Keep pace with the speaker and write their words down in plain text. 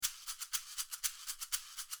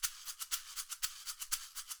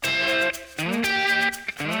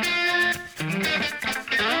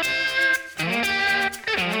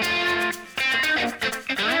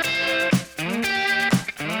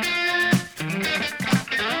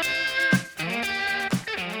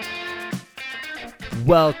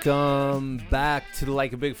Welcome back to the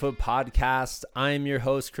Like a Bigfoot podcast. I'm your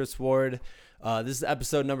host, Chris Ward. This is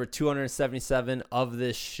episode number 277 of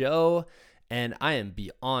this show, and I am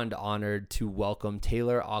beyond honored to welcome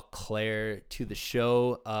Taylor Auclair to the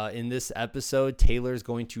show. In this episode, Taylor is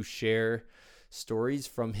going to share stories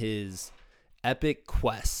from his epic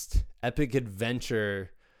quest, epic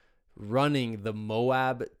adventure running the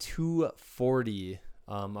Moab 240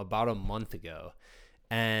 about a month ago.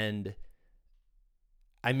 And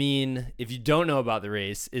I mean, if you don't know about the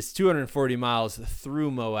race, it's 240 miles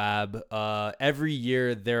through Moab. Every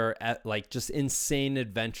year there are just insane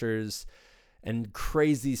adventures and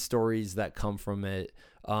crazy stories that come from it.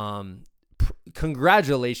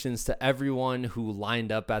 Congratulations to everyone who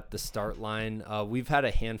lined up at the start line. We've had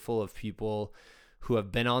a handful of people who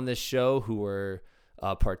have been on this show who were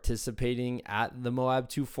participating at the Moab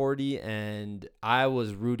 240, and I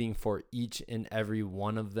was rooting for each and every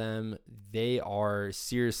one of them. They are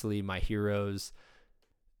seriously my heroes,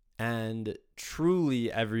 and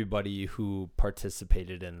truly everybody who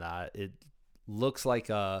participated in that. It looks like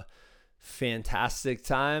a fantastic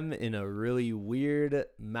time in a really weird,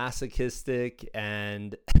 masochistic,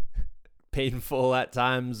 and painful at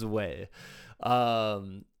times way.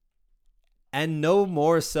 And no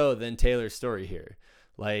more so than Taylor's story here.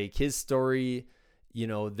 Like his story, you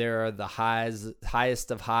know, there are the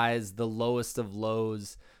highest of highs, the lowest of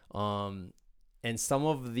lows. And some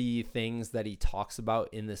of the things that he talks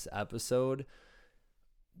about in this episode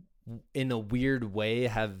in a weird way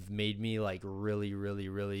have made me like really, really,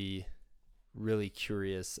 really, really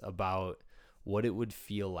curious about what it would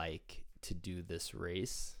feel like to do this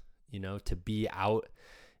race, you know, to be out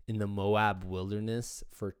in the Moab wilderness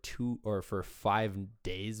for 5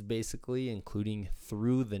 days, basically, including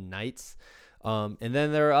through the nights. And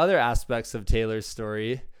then there are other aspects of Taylor's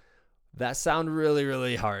story that sound really,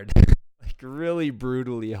 really hard, like really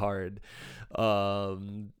brutally hard.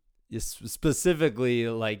 Specifically,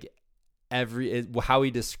 like how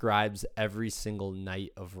he describes every single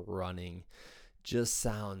night of running just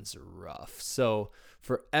sounds rough. So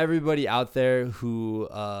for everybody out there who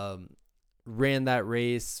ran that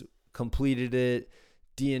race, completed it,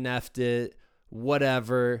 DNF'd it,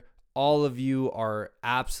 whatever, all of you are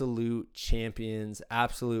absolute champions,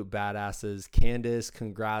 absolute badasses. Candace,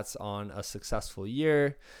 congrats on a successful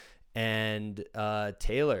year. And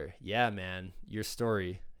Taylor, yeah, man, your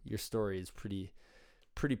story is pretty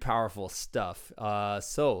powerful stuff.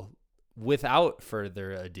 So without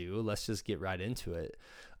further ado, let's just get right into it.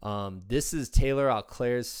 This is Taylor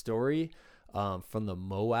Auclair's story from the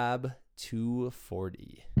Moab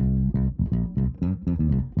 240.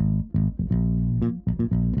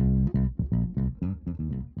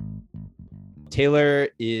 Taylor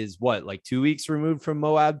is like 2 weeks removed from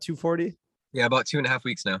Moab 240? Yeah, about 2.5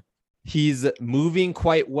 weeks now. He's moving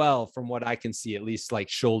quite well from what I can see, at least like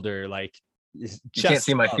shoulder, like you can't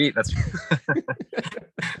see my feet. That's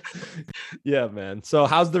yeah, man. So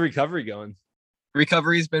how's the recovery going?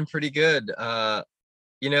 Recovery's been pretty good.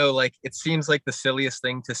 You know, like it seems like the silliest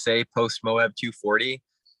thing to say post Moab 240,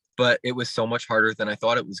 but it was so much harder than I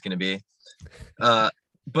thought it was going to be.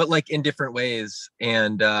 But like in different ways.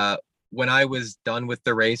 And when I was done with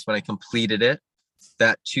the race, when I completed it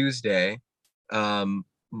that Tuesday, I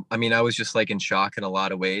mean, I was just like in shock in a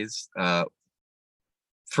lot of ways,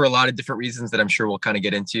 for a lot of different reasons that I'm sure we'll kind of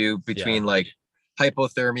get into between like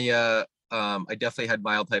hypothermia. I definitely had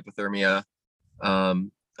mild hypothermia.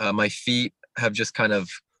 My feet have just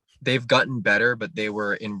they've gotten better, but they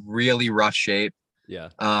were in really rough shape. Yeah.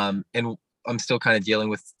 And I'm still kind of dealing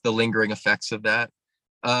with the lingering effects of that.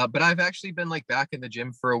 But I've actually been like back in the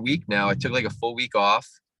gym for a week now. I took like a full week off.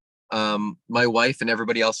 My wife and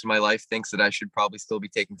everybody else in my life thinks that I should probably still be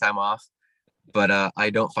taking time off, but I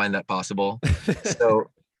don't find that possible.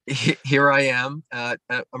 So here I am. I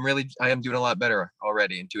am doing a lot better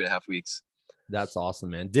already in 2.5 weeks. That's awesome,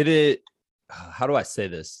 man. Did it, how do I say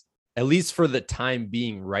this? At least for the time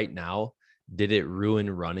being right now, did it ruin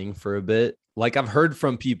running for a bit? Like I've heard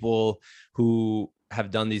from people who have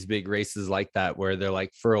done these big races like that, where they're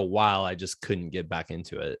like, for a while, I just couldn't get back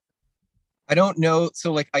into it. I don't know.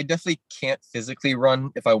 So like, I definitely can't physically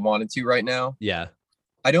run if I wanted to right now. Yeah.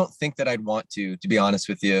 I don't think that I'd want to be honest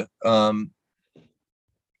with you. I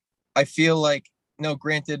feel like, no,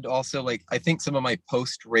 granted also like, I think some of my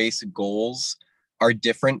post-race goals are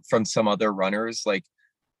different from some other runners. Like,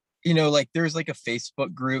 you know, like there's like a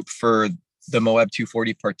Facebook group for the Moab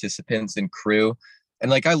 240 participants and crew.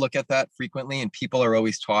 And like, I look at that frequently and people are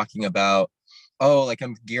always talking about, oh, like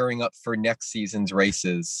I'm gearing up for next season's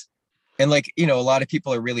races. And like, you know, a lot of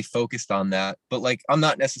people are really focused on that, but like, I'm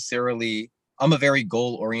not necessarily I'm a very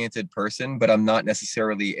goal oriented person, but I'm not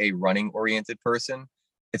necessarily a running oriented person.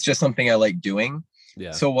 It's just something I like doing.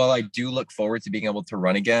 Yeah. So while I do look forward to being able to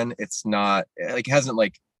run again, it's not like, it hasn't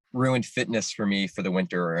like ruined fitness for me for the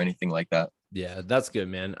winter or anything like that. Yeah, that's good,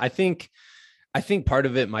 man. I think part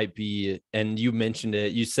of it might be, and you mentioned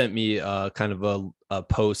it, you sent me kind of a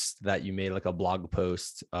post that you made, like a blog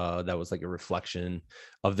post that was like a reflection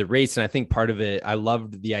of the race. And I think part of it, I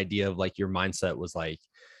loved the idea of like your mindset was like,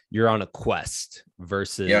 you're on a quest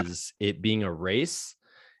versus it being a race.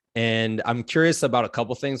 And I'm curious about a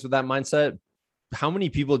couple things with that mindset. How many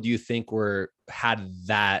people do you think had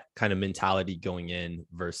that kind of mentality going in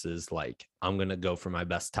versus like, I'm going to go for my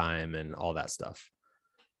best time and all that stuff?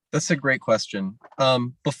 That's a great question.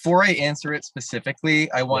 Before I answer it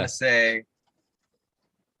specifically, I want to say,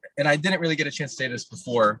 and I didn't really get a chance to say this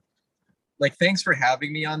before, like, thanks for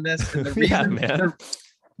having me on this. And the reason,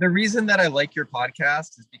 the reason that I like your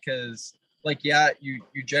podcast is because, like, you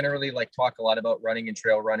generally like talk a lot about running and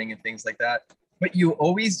trail running and things like that, but you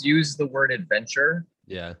always use the word adventure.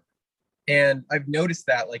 Yeah. And I've noticed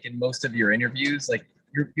that, like, in most of your interviews, like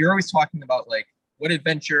you're always talking about like, what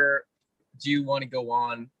adventure do you want to go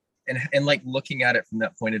on? And like looking at it from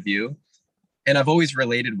that point of view. And I've always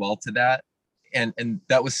related well to that. And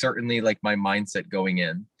that was certainly like my mindset going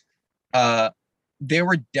in. There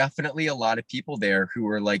were definitely a lot of people there who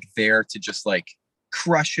were like there to just like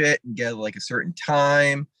crush it and get like a certain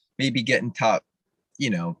time, maybe get in top,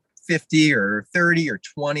 50 or 30 or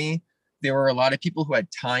 20. There were a lot of people who had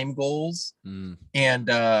time goals. And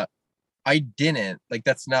I didn't. Like,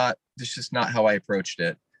 that's just not how I approached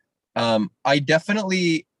it. I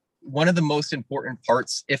definitely, one of the most important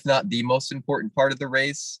parts, if not the most important part of the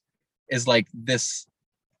race, is like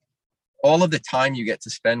all of the time you get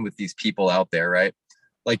to spend with these people out there, right?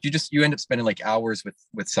 Like you end up spending like hours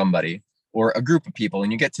with somebody or a group of people,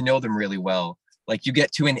 and you get to know them really well. Like, you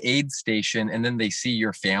get to an aid station and then they see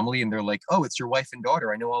your family and they're like, oh, it's your wife and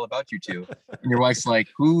daughter. I know all about you two. And your wife's like,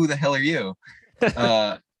 who the hell are you?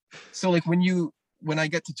 So like when I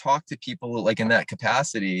get to talk to people like in that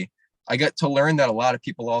capacity, I got to learn that a lot of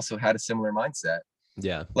people also had a similar mindset.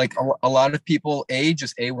 Yeah. Like a lot of people, they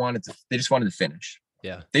just wanted to finish.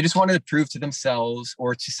 Yeah. They just wanted to prove to themselves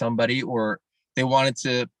or to somebody, or they wanted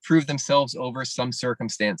to prove themselves over some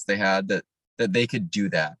circumstance they had that they could do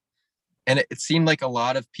that. And it seemed like a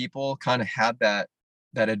lot of people kind of had that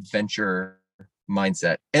adventure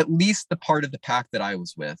mindset, at least the part of the pack that I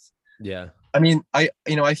was with. Yeah. I mean, I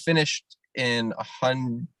finished in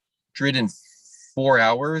 104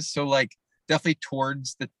 hours. So like definitely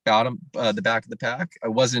towards the bottom, the back of the pack.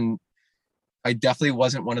 I definitely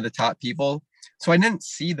wasn't one of the top people. So I didn't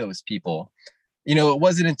see those people. It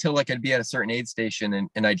wasn't until like I'd be at a certain aid station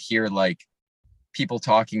and I'd hear like people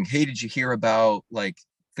talking, hey, did you hear about like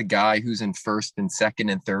the guy who's in first and second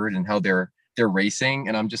and third and how they're racing?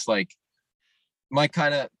 And I'm just like, when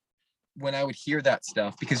I would hear that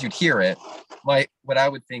stuff, because you'd hear it, what I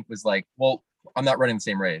would think was like, well, I'm not running the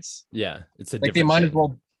same race. Yeah. It's like they might as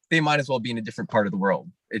well be in a different part of the world.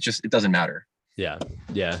 It doesn't matter. Yeah.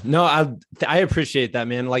 Yeah. No, I appreciate that,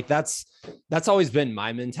 man. Like that's always been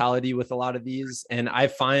my mentality with a lot of these. And I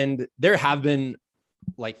find there have been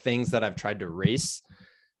like things that I've tried to race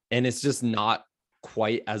and it's just not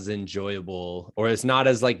quite as enjoyable, or it's not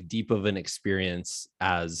as like deep of an experience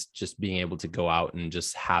as just being able to go out and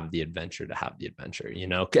just have the adventure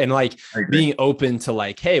and like being open to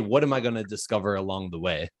like, hey, what am I going to discover along the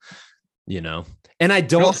way? And I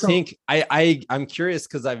don't think I'm curious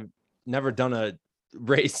because I've never done a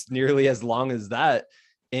race nearly as long as that.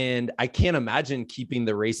 And I can't imagine keeping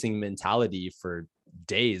the racing mentality for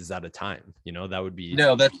days at a time. That would be,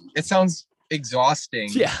 it sounds exhausting.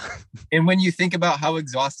 Yeah. And when you think about how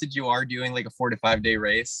exhausted you are doing like a 4 to 5 day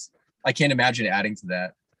race, I can't imagine adding to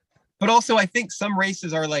that. But also I think some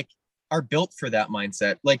races are built for that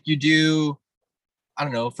mindset. Like you do, I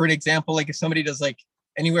don't know, for an example, like if somebody does like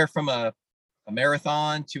anywhere from a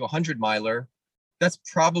marathon to 100-miler, that's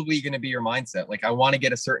probably going to be your mindset. Like, I want to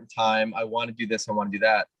get a certain time. I want to do this. I want to do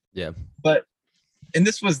that. Yeah. And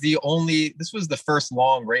this was the first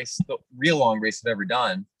the real long race I've ever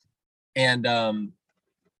done. And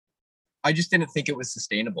I just didn't think it was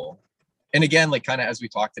sustainable. And again, like kind of as we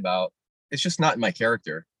talked about, it's just not in my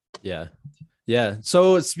character. Yeah. Yeah.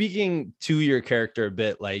 So speaking to your character a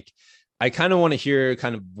bit, like I kind of want to hear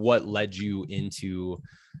kind of what led you into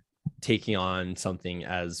taking on something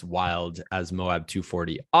as wild as Moab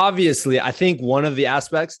 240. Obviously, I think one of the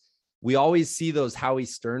aspects, we always see those Howie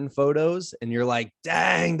Stern photos and you're like,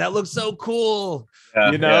 dang, that looks so cool.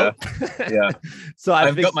 Yeah. So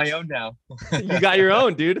I've got my own now. You got your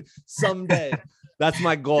own, dude. Someday. That's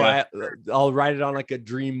my goal. Yeah. I'll write it on like a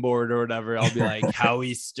dream board or whatever. I'll be like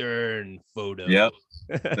Howie Stern photo. Yep.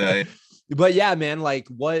 Right. But yeah, man, like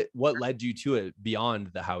what led you to it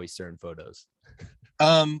beyond the Howie Stern photos?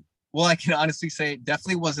 Well, I can honestly say it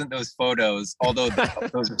definitely wasn't those photos, although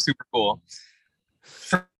those are super cool.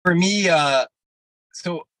 For me,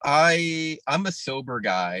 so I'm a sober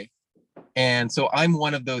guy, and so I'm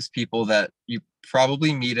one of those people that you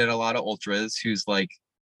probably meet at a lot of ultras who's like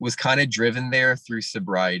was kind of driven there through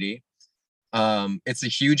sobriety. It's a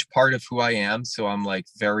huge part of who I am, so I'm like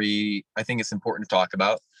I think it's important to talk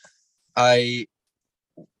about. I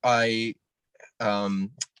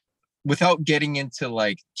without getting into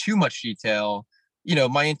like too much detail,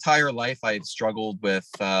 my entire life I've struggled with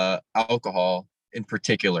alcohol in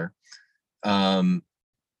particular. And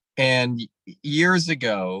years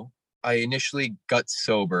ago, I initially got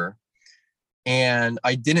sober, and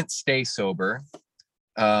I didn't stay sober.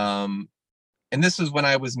 And this is when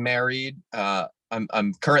I was married.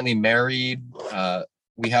 I'm currently married.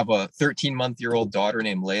 We have a 13-month-old daughter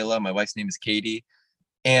named Layla. My wife's name is Katie.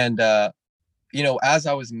 And as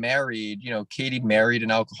I was married, Katie married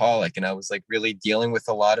an alcoholic, and I was like really dealing with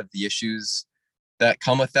a lot of the issues that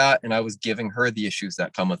come with that, and I was giving her the issues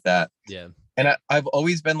that come with that. Yeah. And I've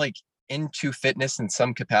always been like into fitness in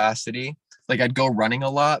some capacity. Like I'd go running a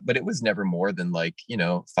lot, but it was never more than like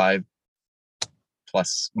 5+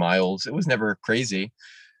 miles. It was never crazy.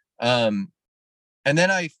 And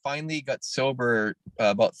then I finally got sober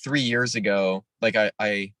about 3 years ago. Like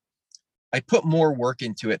I put more work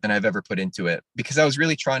into it than I've ever put into it, because I was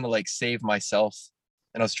really trying to like save myself,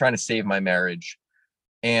 and I was trying to save my marriage.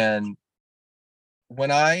 And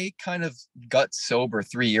when I kind of got sober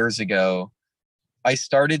 3 years ago, I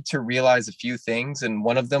started to realize a few things, and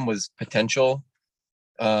one of them was potential.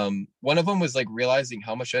 One of them was like realizing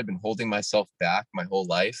how much I'd been holding myself back my whole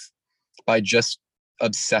life by just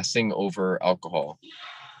obsessing over alcohol.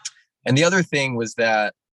 And the other thing was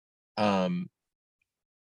that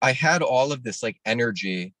I had all of this like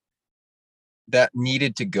energy that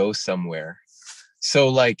needed to go somewhere. So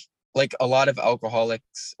like a lot of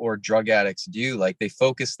alcoholics or drug addicts do, like they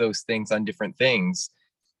focus those things on different things.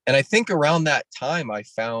 And I think around that time I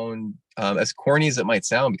found, as corny as it might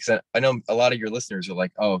sound, because I know a lot of your listeners are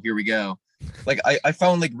like, oh, here we go. Like I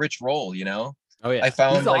found like Rich Roll, Oh yeah. I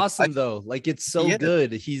found he's awesome though. Like it's so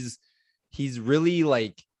good. He's really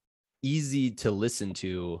like easy to listen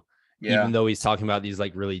to, even though he's talking about these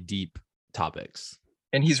like really deep topics.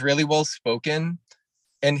 And he's really well spoken.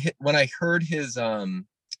 And when I heard his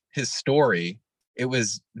story, it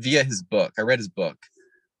was via his book. I read his book,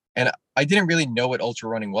 and I didn't really know what ultra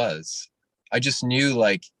running was. I just knew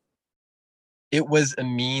like it was a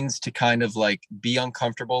means to kind of like be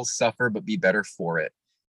uncomfortable, suffer, but be better for it,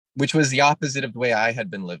 which was the opposite of the way I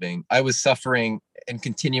had been living. I was suffering and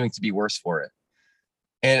continuing to be worse for it.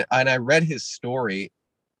 And I read his story,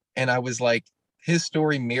 and I was like, his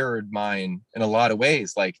story mirrored mine in a lot of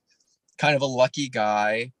ways. Like kind of a lucky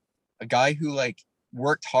guy, a guy who like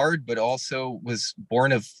worked hard, but also was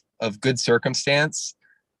born of good circumstance,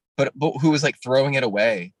 but who was like throwing it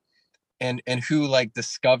away, and who like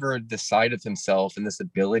discovered the side of himself and this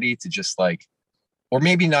ability to just like, or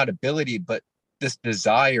maybe not ability, but this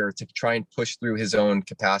desire to try and push through his own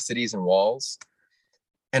capacities and walls.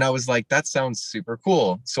 And I was like, that sounds super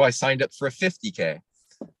cool. So I signed up for a 50K.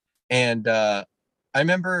 And I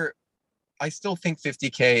remember, I still think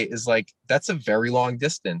 50K is like, that's a very long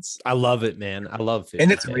distance. I love it, man. I love 50K.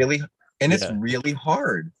 And it's really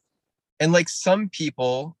hard. And like some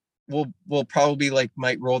people will probably like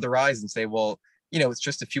might roll their eyes and say, well, it's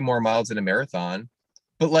just a few more miles in a marathon.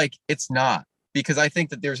 But like, it's not, because I think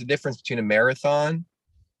that there's a difference between a marathon,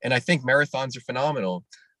 and I think marathons are phenomenal.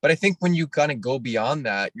 But I think when you kind of go beyond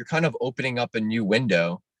that, you're kind of opening up a new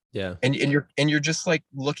window. Yeah. And you're just like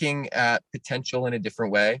looking at potential in a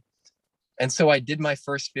different way. And so I did my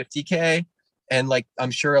first 50K, and like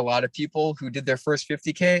I'm sure a lot of people who did their first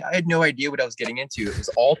 50K, I had no idea what I was getting into. It was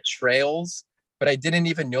all trails, but I didn't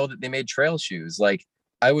even know that they made trail shoes. Like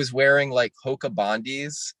I was wearing like Hoka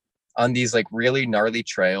Bondis on these like really gnarly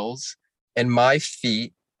trails, and my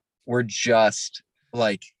feet were just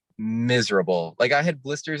like miserable. Like I had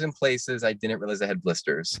blisters in places I didn't realize I had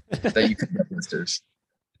blisters, that you could get blisters.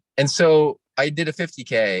 And so I did a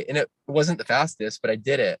 50K, and it wasn't the fastest, but I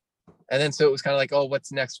did it. And then so it was kind of like, oh,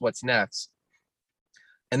 what's next? What's next?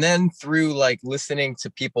 And then through like listening to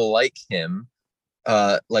people like him,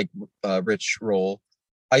 Rich Roll,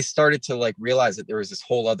 I started to like realize that there was this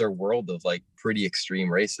whole other world of like pretty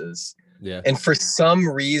extreme races. Yeah. And for some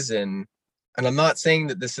reason, and I'm not saying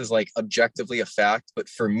that this is like objectively a fact, but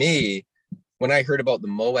for me, when I heard about the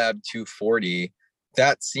Moab 240,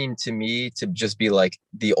 that seemed to me to just be like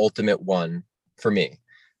the ultimate one for me,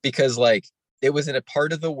 because like it was in a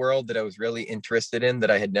part of the world that I was really interested in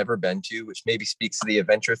that I had never been to, which maybe speaks to the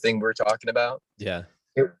adventure thing we're talking about. Yeah.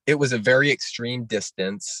 It was a very extreme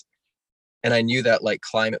distance, and I knew that like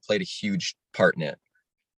climate played a huge part in it.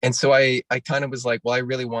 And so I kind of was like, well, I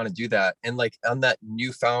really want to do that. And like on that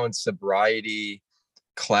newfound sobriety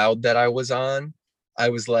cloud that I was on, I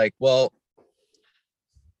was like, well,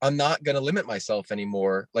 I'm not going to limit myself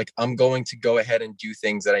anymore. Like I'm going to go ahead and do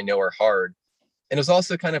things that I know are hard. And it was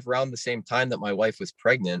also kind of around the same time that my wife was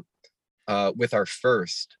pregnant with our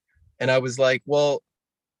first. And I was like, well,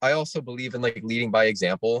 I also believe in like leading by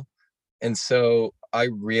example. And so I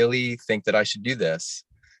really think that I should do this.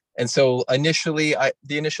 And so initially,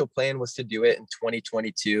 the initial plan was to do it in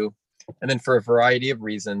 2022. And then for a variety of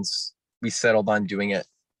reasons, we settled on doing it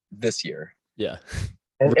this year. Yeah.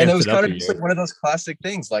 And it Ramped was it up kind a of just year. like one of those classic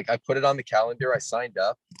things. Like I put it on the calendar, I signed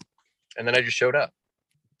up, and then I just showed up.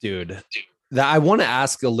 Dude, that I want to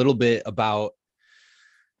ask a little bit about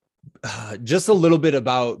just a little bit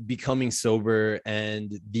about becoming sober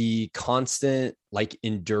and the constant like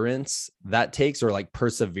endurance that takes, or like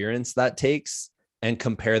perseverance that takes, and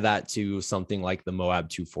compare that to something like the Moab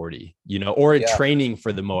 240, you know, or Yeah. training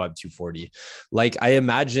for the Moab 240. Like I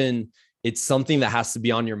imagine it's something that has to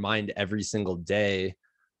be on your mind every single day.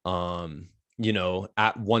 You know,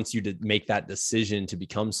 at once you did make that decision to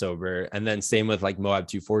become sober. And then same with like Moab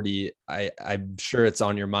 240. I'm sure it's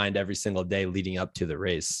on your mind every single day leading up to the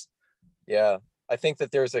race. Yeah. I think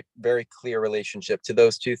that there's a very clear relationship to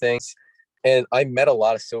those two things. And I met a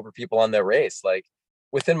lot of sober people on that race. Like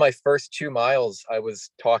within my first 2 miles, I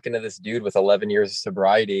was talking to this dude with 11 years of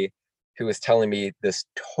sobriety who was telling me this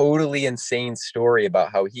totally insane story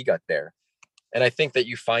about how he got there. And I think that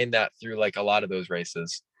you find that through like a lot of those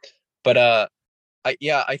races. But I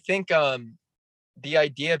think the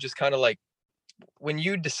idea of just kind of like when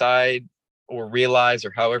you decide or realize, or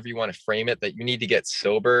however you want to frame it, that you need to get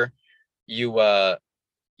sober, you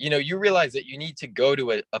you realize that you need to go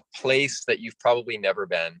to a place that you've probably never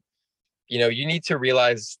been. You need to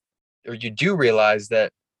realize, or you do realize,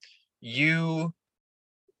 that you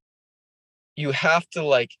you have to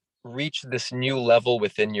like reach this new level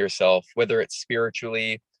within yourself, whether it's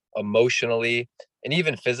spiritually, emotionally, and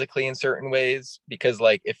even physically in certain ways. Because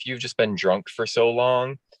like if you've just been drunk for so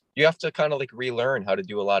long, you have to kind of like relearn how to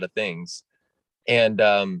do a lot of things. And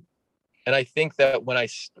um and I think that when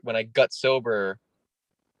I got sober,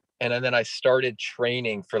 and then I started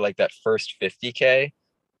training for like that first 50K,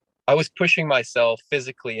 I was pushing myself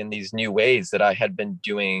physically in these new ways that I had been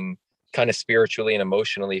doing kind of spiritually and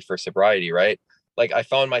emotionally for sobriety, right? Like I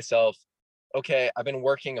found myself, okay, I've been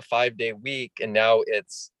working a 5-day week, and now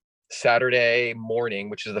it's Saturday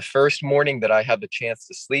morning, which is the first morning that I have the chance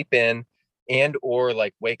to sleep in and or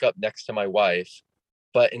like wake up next to my wife.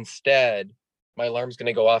 But instead, my alarm's going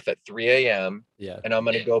to go off at 3 a.m. Yeah. and I'm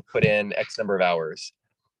going to go put in X number of hours.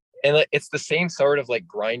 And like, it's the same sort of like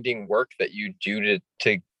grinding work that you do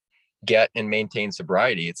to get and maintain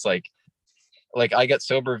sobriety. It's like I got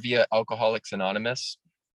sober via Alcoholics Anonymous,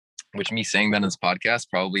 which me saying that in this podcast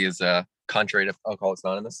probably is contrary to Alcoholics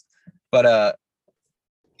Anonymous. But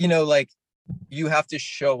like you have to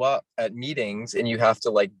show up at meetings and you have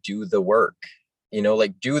to like do the work.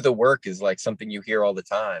 Like do the work is like something you hear all the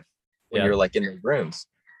time when Yeah. you're like in the rooms.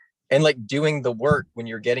 And like doing the work when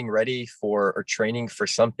you're getting ready for or training for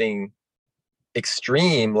something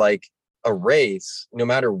extreme like a race, no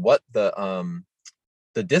matter what the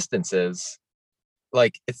distance is,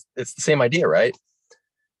 like it's the same idea, right?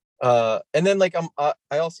 And then like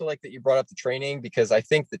I also like that you brought up the training, because I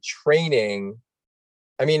think the training,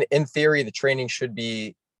 I mean, in theory, the training should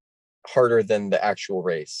be harder than the actual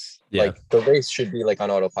race. Yeah. Like the race should be like on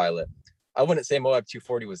autopilot. I wouldn't say Moab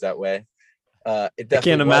 240 was that way. It definitely I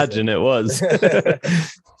can't imagine it was.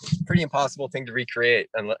 pretty impossible thing to recreate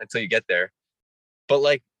until you get there. But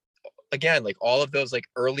like again, like all of those like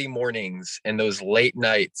early mornings and those late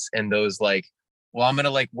nights and those like, well, I'm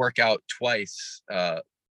gonna like work out twice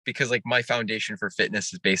because like my foundation for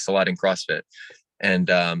fitness is based a lot in CrossFit. And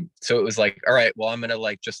so it was like, all right, well, I'm gonna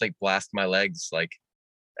like just like blast my legs like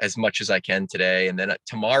as much as I can today. And then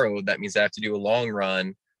tomorrow, that means I have to do a long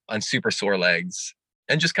run on super sore legs,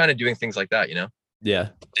 and just kind of doing things like that, Yeah.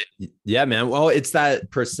 Yeah, man. Well, it's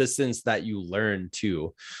that persistence that you learn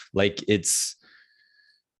too. Like it's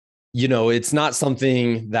not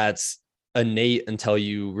something that's innate until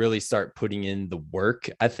you really start putting in the work,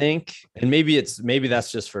 I think. And maybe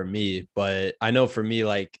that's just for me, but I know for me,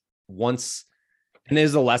 like once, and it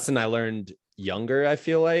is a lesson I learned younger, I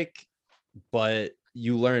feel like, but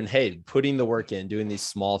you learn, hey, putting the work in, doing these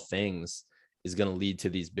small things, is going to lead to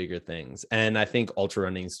these bigger things. And I think ultra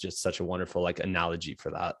running is just such a wonderful like analogy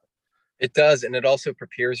for that. It does, and it also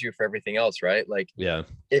prepares you for everything else, right? Like, Yeah.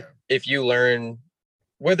 If you learn,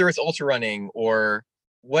 whether it's ultra running or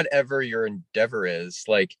whatever your endeavor is,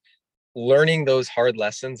 like learning those hard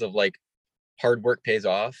lessons of like hard work pays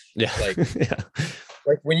off. Yeah. Like, yeah.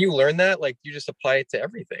 like when you learn that, like you just apply it to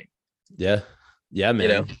everything. Yeah. Yeah, man.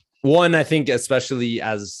 You know? One, I think especially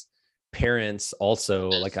as parents also,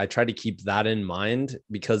 like I try to keep that in mind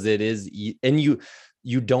because it is, and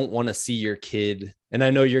you don't want to see your kid, and I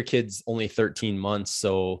know your kid's only 13 months,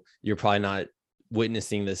 so you're probably not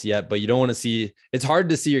witnessing this yet, but you don't want to see, it's hard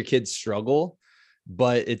to see your kids struggle,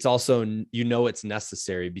 but it's also, you know, it's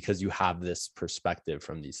necessary because you have this perspective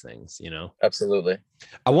from these things, you know? Absolutely.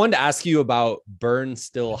 I wanted to ask you about Burn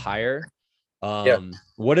Still Higher. Yeah.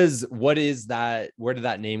 What is that? Where did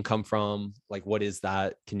that name come from? Like, what is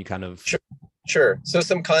that? Can you kind of... Sure. So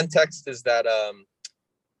some context is that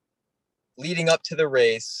leading up to the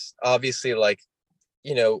race, obviously, like,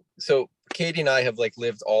 you know, so Katie and I have like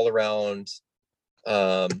lived all around,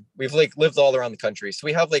 we've like lived all around the country. So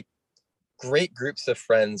we have like great groups of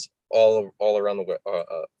friends all around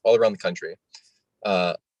the country.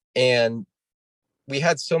 And we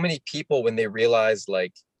had so many people when they realized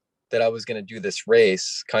like that I was going to do this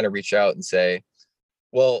race kind of reach out and say,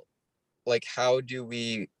 well, like, how do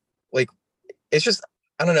we, like, it's just,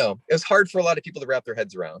 I don't know. It was hard for a lot of people to wrap their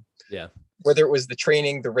heads around. Yeah. Whether it was the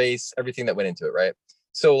training, the race, everything that went into it. Right.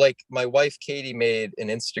 So like my wife, Katie, made an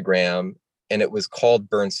Instagram and it was called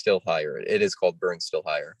Burn Still Higher. It is called Burn Still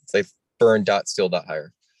Higher. It's like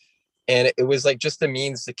burn.still.higher. And it was like just a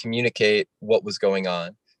means to communicate what was going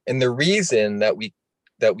on. And the reason that we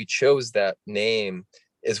chose that name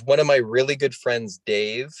is one of my really good friends,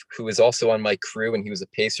 Dave, who is also on my crew, and he was a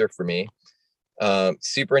pacer for me.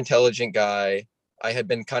 Super intelligent guy. I had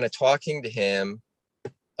been kind of talking to him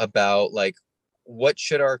about like, what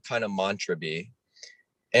should our kind of mantra be?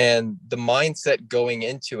 And the mindset going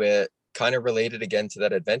into it kind of related again to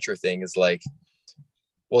that adventure thing is like,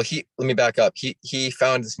 well, let me back up. He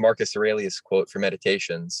found this Marcus Aurelius quote for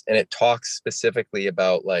Meditations, and it talks specifically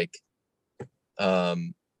about like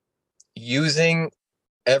using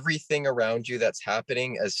everything around you that's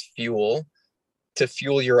happening as fuel to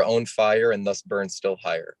fuel your own fire and thus burn still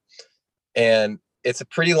higher. And it's a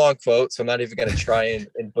pretty long quote, so I'm not even going to try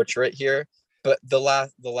and butcher it here. But the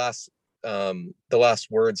last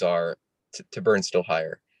words are to burn still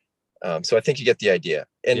higher. So I think you get the idea.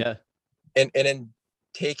 And yeah. And in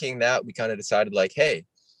taking that, we kind of decided like, hey,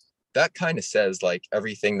 that kind of says like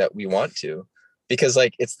everything that we want to, because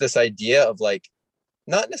like it's this idea of like,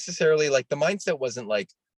 not necessarily like the mindset wasn't like,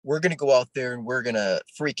 we're going to go out there and we're going to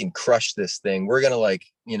freaking crush this thing. We're going to like,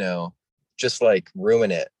 you know, just like ruin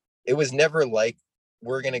it. It was never like,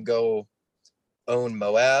 we're going to go own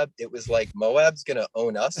Moab. It was like, Moab's going to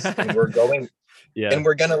own us and we're going, and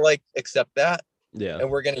we're going to like accept that. Yeah. And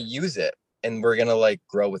we're going to use it and we're going to like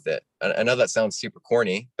grow with it. I know that sounds super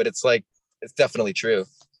corny, but it's like, it's definitely true.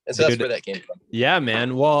 And so that's where that came from. Yeah,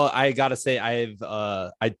 man. Well, I got to say,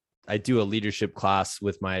 I do a leadership class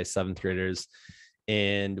with my 7th graders,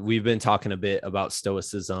 and we've been talking a bit about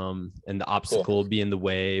stoicism and the obstacle being the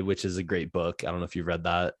way, which is a great book. I don't know if you've read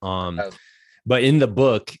that. But in the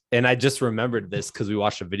book, and I just remembered this because we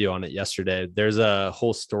watched a video on it yesterday, there's a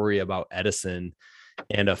whole story about Edison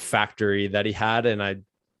and a factory that he had. And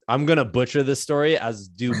I'm going to butcher this story, as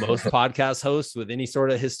do most podcast hosts with any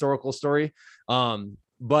sort of historical story.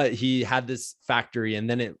 But he had this factory and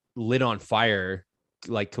then it lit on fire,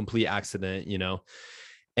 like complete accident, you know,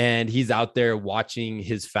 and he's out there watching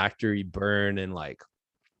his factory burn in like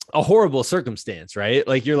a horrible circumstance, right?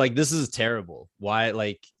 Like you're like, this is terrible. Why?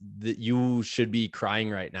 Like you should be crying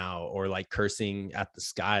right now or like cursing at the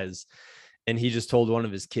skies. And he just told one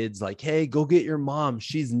of his kids like, hey, go get your mom.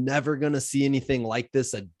 She's never going to see anything like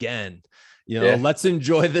this again. You know, let's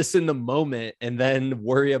enjoy this in the moment and then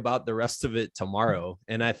worry about the rest of it tomorrow.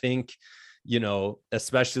 And I think, you know,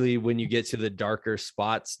 especially when you get to the darker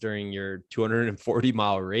spots during your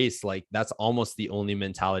 240-mile race, like that's almost the only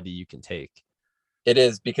mentality you can take. It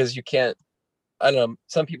is, because you can't, I don't know,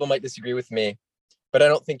 some people might disagree with me, but I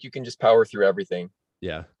don't think you can just power through everything.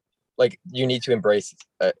 Yeah. Like you need to embrace,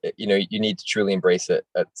 you know, you need to truly embrace it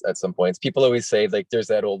at some points. People always say like, there's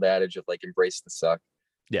that old adage of like, embrace the suck.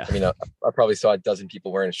 Yeah. I mean, I probably saw a dozen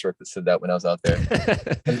people wearing a shirt that said that when I was out there.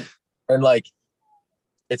 and like,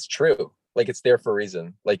 it's true. Like it's there for a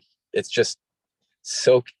reason. Like it's just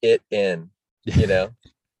soak it in, you know?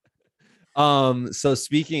 So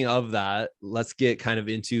speaking of that, let's get kind of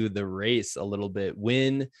into the race a little bit.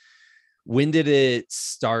 When when did it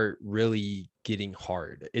start really getting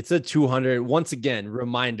hard? It's a 200, once again,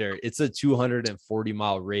 reminder, it's a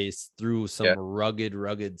 240-mile race through some Yeah. rugged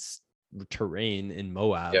terrain in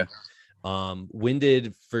Moab. Yeah. When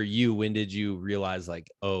did you realize like,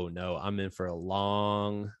 oh no, I'm in for a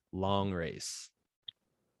long race?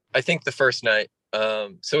 I think the first night.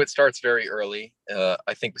 So it starts very early.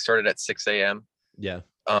 I think we started at 6 a.m. Yeah.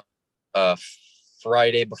 Uh,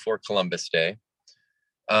 Friday before Columbus Day.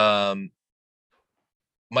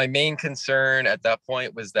 My main concern at that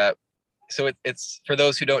point was that, so it's for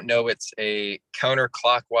those who don't know, it's a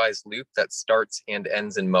counterclockwise loop that starts and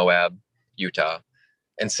ends in Moab, Utah.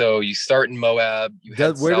 And so you start in Moab.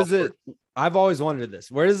 Where does it? I've always wondered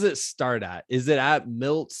this. Where does it start at? Is it at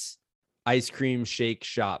Milt's ice cream shake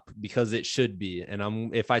shop? Because it should be.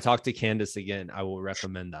 And if I talk to Candace again, I will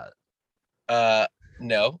recommend that.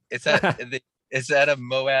 No, it's at a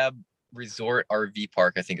Moab resort RV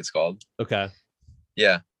park, I think it's called. Okay.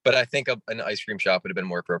 Yeah, but I think an ice cream shop would have been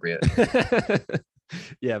more appropriate.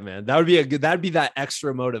 Yeah, man, that'd be that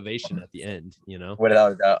extra motivation at the end, you know.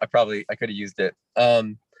 Without a doubt, I could have used it.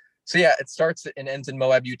 So yeah, it starts and ends in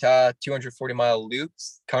Moab, Utah, 240-mile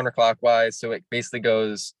loops counterclockwise. So it basically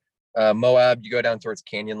goes Moab, you go down towards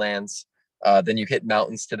Canyonlands, then you hit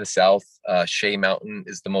mountains to the south. Shea Mountain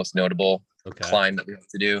is the most notable climb that we have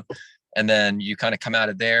to do, and then you kind of come out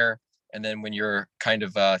of there, and then when you're kind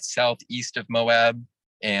of southeast of Moab,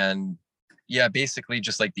 and yeah, basically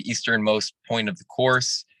just like the easternmost point of the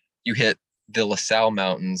course, you hit the La Salle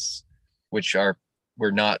Mountains, which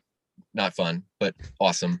were not fun, but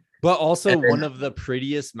awesome. But also one of the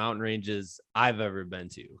prettiest mountain ranges I've ever been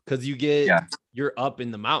to, because you're up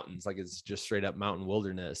in the mountains, like it's just straight up mountain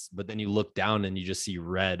wilderness. But then you look down and you just see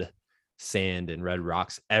red sand and red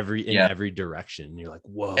rocks in every direction. You're like,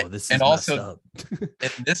 whoa, this is messed up.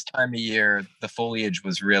 At this time of year, the foliage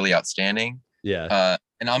was really outstanding. Yeah.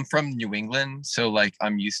 And I'm from New England, so like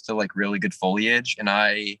I'm used to like really good foliage, and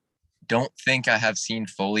I don't think I have seen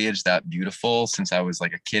foliage that beautiful since I was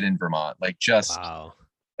like a kid in Vermont. Like wow.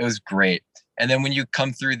 It was great. And then when you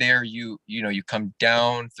come through there, you come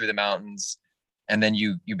down through the mountains, and then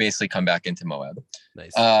you basically come back into Moab.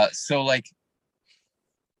 Nice. So like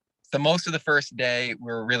the most of the first day,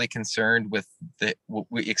 we were really concerned with what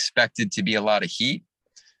we expected to be a lot of heat.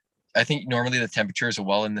 I think normally the temperatures are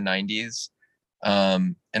well in the 90s.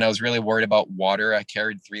 And I was really worried about water. I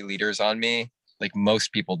carried 3 liters on me, like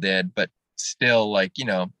most people did, but still, like,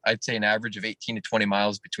 I'd say an average of 18 to 20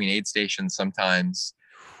 miles between aid stations sometimes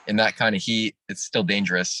in that kind of heat. It's still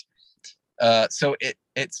dangerous. So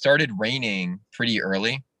it started raining pretty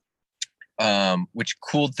early, which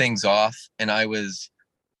cooled things off. And I was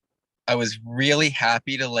really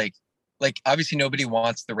happy to like obviously nobody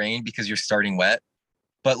wants the rain because you're starting wet.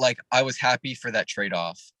 But like, I was happy for that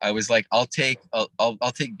trade-off. I was like, I'll take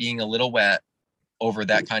being a little wet over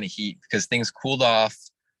that kind of heat, because things cooled off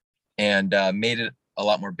and made it a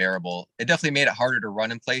lot more bearable. It definitely made it harder to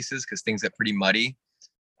run in places because things get pretty muddy,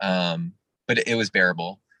 but it was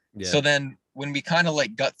bearable. Yeah. So then when we kind of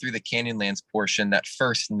like got through the Canyonlands portion, that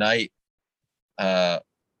first night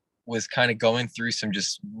was kind of going through some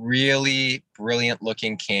just really brilliant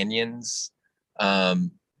looking canyons.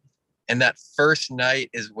 And that first night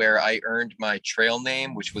is where I earned my trail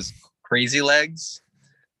name, which was Crazy Legs,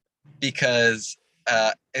 because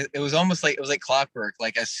it was almost like, it was like clockwork.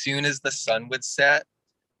 Like as soon as the sun would set,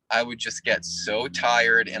 I would just get so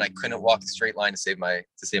tired and I couldn't walk a straight line to save my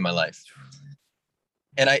life.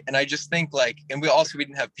 And I just think like, and we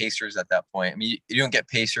didn't have pacers at that point. I mean, you don't get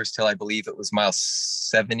pacers till I believe it was mile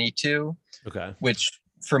 72. Okay. Which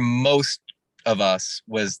for most of us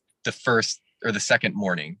was the first or the second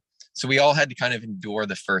morning. So we all had to kind of endure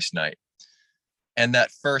the first night. And that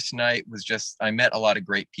first night was just, I met a lot of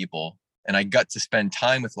great people and I got to spend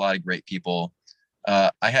time with a lot of great people.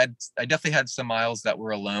 I definitely had some miles that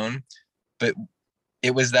were alone, but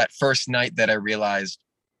it was that first night that I realized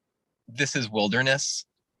this is wilderness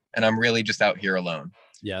and I'm really just out here alone.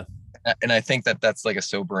 Yeah. And I think that's like a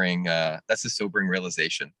sobering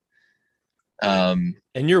realization. And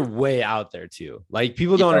you're way out there too. Like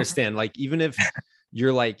people don't understand, like, even if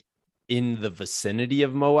you're like in the vicinity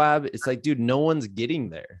of Moab, it's like, dude, no one's getting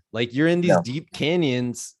there. Like you're in these deep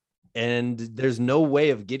canyons and there's no way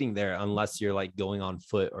of getting there unless you're like going on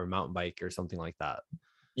foot or mountain bike or something like that.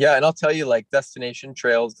 Yeah. And I'll tell you, like, Destination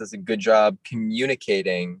Trails does a good job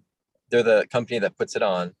communicating. They're the company that puts it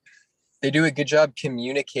on. They do a good job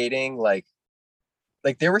communicating. Like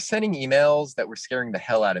they were sending emails that were scaring the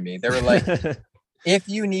hell out of me. They were like, if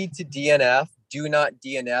you need to DNF, do not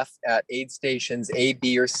DNF at aid stations A,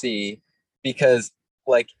 B, or C, because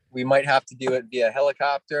like we might have to do it via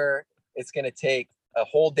helicopter. it's going to take a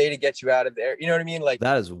whole day to get you out of there. You know what I mean? Like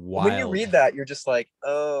That is when you wild. read that, you're just like,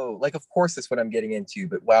 oh, like, of course that's what I'm getting into,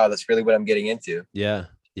 but wow, that's really what I'm getting into. Yeah.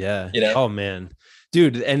 Yeah. You know? Oh man.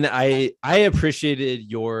 Dude, and I appreciated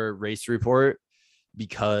your race report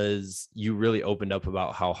because you really opened up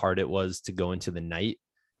about how hard it was to go into the night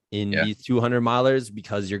in Yeah. these 200 milers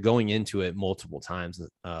because you're going into it multiple times.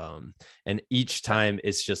 And each time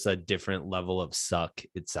it's just a different level of suck,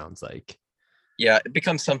 it sounds like. Yeah. It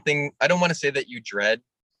becomes something, I don't want to say that you dread,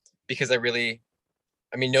 because I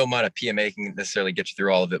mean, no amount of PMA can necessarily get you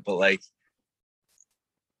through all of it, but like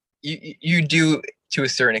you do to a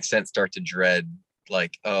certain extent start to dread,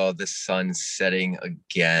 like, oh, the sun's setting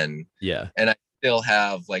again. Yeah. And I still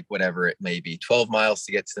have, like, whatever it may be, 12 miles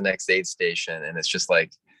to get to the next aid station. And it's just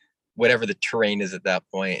like, whatever the terrain is at that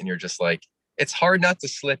point, and you're just like, it's hard not to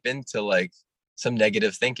slip into like some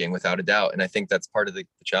negative thinking without a doubt. And I think that's part of the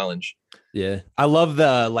challenge. Yeah. I love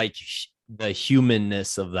the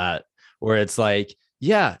humanness of that, where it's like,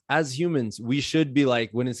 yeah, as humans, we should be like,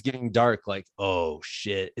 when it's getting dark, like, oh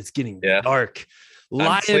shit, it's getting dark.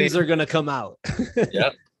 Lions are gonna come out.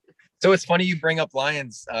 Yeah. So it's funny you bring up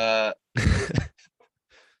lions. I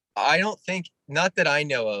don't think, not that I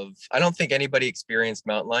know of, I don't think anybody experienced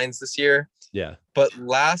mountain lions this year. Yeah. But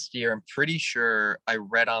last year, I'm pretty sure I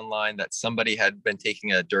read online that somebody had been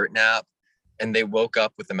taking a dirt nap and they woke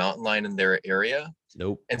up with a mountain lion in their area.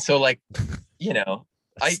 Nope. And so, like, you know,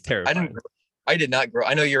 I did not grow.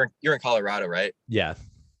 I know you're in Colorado, right? Yeah.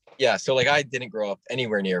 Yeah. So like, I didn't grow up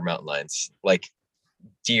anywhere near mountain lions. Like,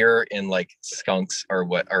 deer and like skunks are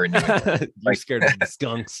what are in New England. You're scared of the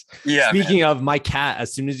skunks. Yeah. Speaking of my cat,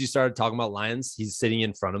 as soon as you started talking about lions, he's sitting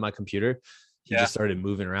in front of my computer. He just started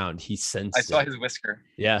moving around. He sensed I saw his whisker.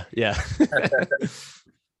 Yeah. Yeah.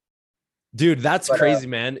 Dude, that's crazy,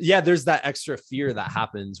 man. Yeah, there's that extra fear that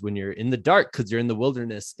happens when you're in the dark, because you're in the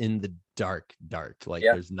wilderness in the dark. Like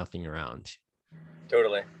there's nothing around.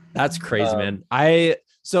 Totally. That's crazy, man.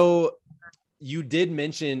 So you did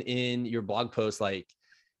mention in your blog post, like,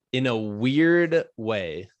 in a weird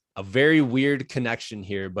way, a very weird connection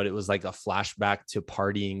here, but it was like a flashback to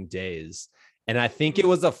partying days. And I think it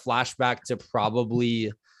was a flashback to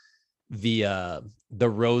probably the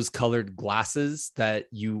rose-colored glasses that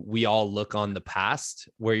we all look on the past,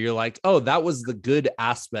 where you're like, oh, that was the good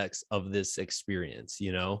aspects of this experience,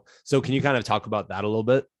 you know? So can you kind of talk about that a little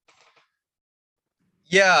bit?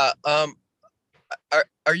 Yeah.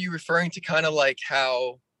 Are you referring to kind of like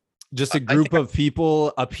how just a group of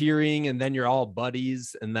people appearing and then you're all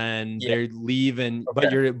buddies and then they leave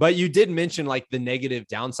but you did mention like the negative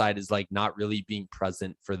downside is like not really being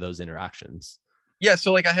present for those interactions. Yeah.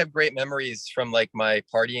 So like I have great memories from like my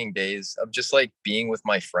partying days of just like being with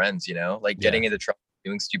my friends, you know, like getting into trouble,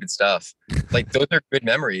 doing stupid stuff. Like those are good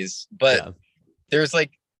memories. But there's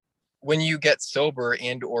like, when you get sober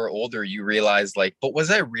and or older, you realize like, but was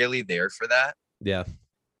I really there for that? Yeah.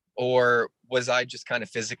 Or was I just kind of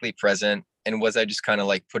physically present, and was I just kind of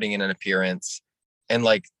like putting in an appearance, and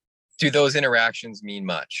like, do those interactions mean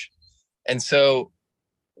much? And so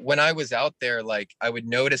when I was out there, like I would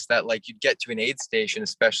notice that like you'd get to an aid station,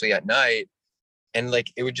 especially at night, and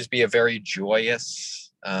like it would just be a very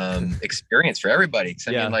joyous experience for everybody. Cause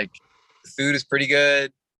I mean, like the food is pretty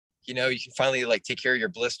good. You know, you can finally like take care of your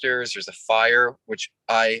blisters. There's a fire, which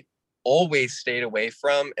I always stayed away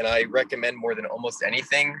from. And I recommend more than almost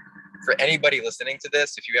anything for anybody listening to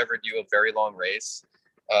this, if you ever do a very long race,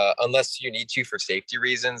 unless you need to for safety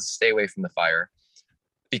reasons, stay away from the fire,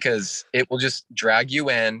 because it will just drag you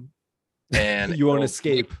in and you won't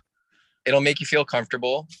escape. It'll make you feel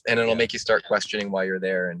comfortable, and it'll make you start questioning why you're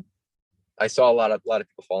there. And I saw a lot of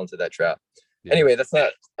people fall into that trap. Anyway, that's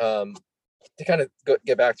not to kind of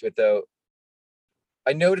get back to it though.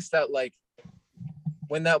 I noticed that like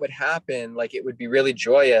when that would happen, like it would be really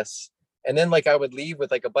joyous. And then like I would leave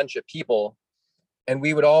with like a bunch of people, and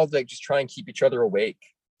we would all like just try and keep each other awake,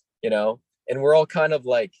 you know? And we're all kind of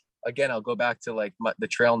like, again, I'll go back to like the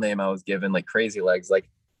trail name I was given, like Crazy Legs. Like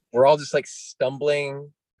we're all just like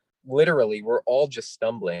stumbling. Literally, we're all just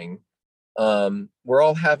stumbling. We're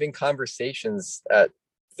all having conversations at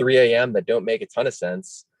 3 a.m. that don't make a ton of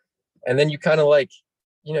sense. And then you kind of like,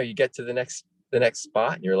 you know, you get to the next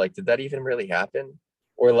spot and you're like, did that even really happen?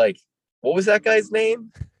 Or like, what was that guy's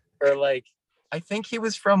name? Or like, I think he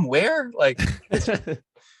was from where? Like, it's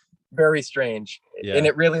very strange. Yeah. And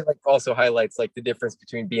it really like also highlights like the difference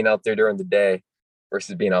between being out there during the day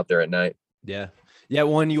versus being out there at night. Yeah. Yeah.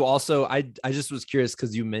 One, you also, I just was curious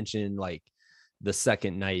because you mentioned like the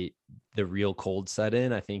second night, the real cold set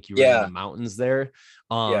in. I think you were in the mountains there.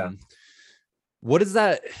 What does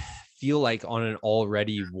that feel like on an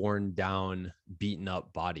already worn down, beaten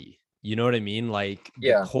up body? You know what I mean? Like the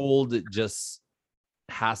Yeah. cold just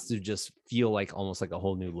has to just feel like almost like a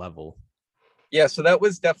whole new level. Yeah. So that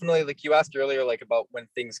was definitely, like you asked earlier, like about when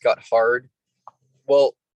things got hard.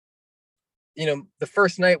 Well, the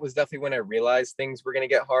first night was definitely when I realized things were going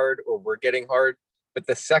to get hard or were getting hard. But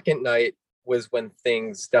the second night was when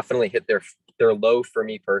things definitely hit their low for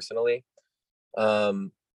me personally.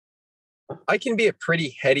 Um, I can be a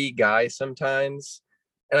pretty heady guy sometimes.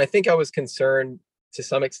 And I think I was concerned to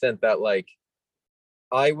some extent that like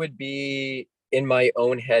I would be in my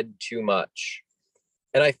own head too much.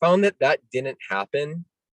 And I found that that didn't happen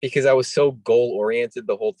because I was so goal oriented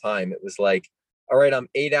the whole time. It was like, all right, I'm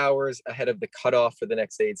 8 hours ahead of the cutoff for the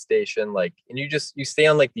next aid station. Like, and you stay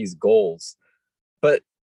on like these goals. But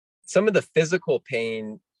some of the physical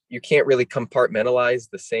pain, you can't really compartmentalize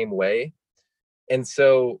the same way. And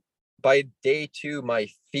so by day two, my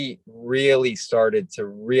feet really started to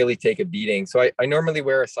really take a beating. So I normally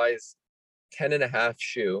wear a size 10 and a half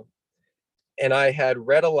shoe. And I had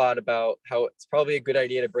read a lot about how it's probably a good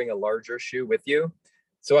idea to bring a larger shoe with you.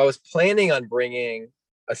 So I was planning on bringing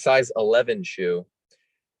a size 11 shoe,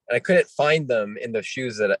 and I couldn't find them in the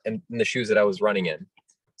shoes that I was running in.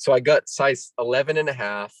 So I got size 11 and a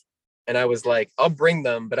half, and I was like, I'll bring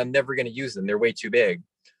them, but I'm never going to use them. They're way too big.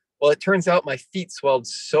 Well, it turns out my feet swelled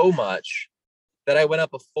so much that I went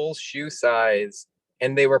up a full shoe size,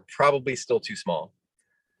 and they were probably still too small.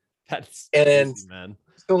 That's And crazy, man.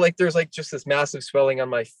 so like there's like just this massive swelling on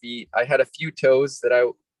my feet. I had a few toes that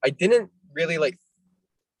I didn't really like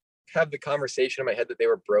have the conversation in my head that they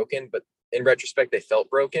were broken, but in retrospect they felt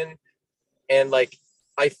broken. And like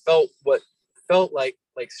I felt what felt like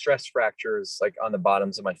stress fractures like on the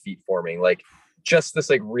bottoms of my feet forming, like just this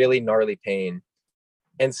like really gnarly pain.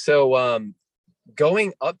 And so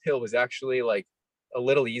going uphill was actually like a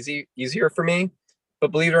little easier for me.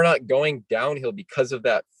 But believe it or not, going downhill because of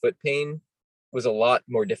that foot pain was a lot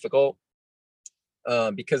more difficult,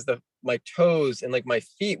 because my toes and like my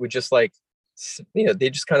feet would just like they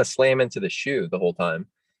just kind of slam into the shoe the whole time.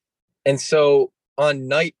 And so on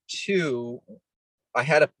night two, I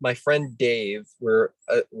had my friend Dave. We're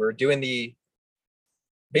doing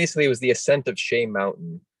basically it was the ascent of Shea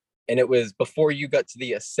Mountain, and it was before you got to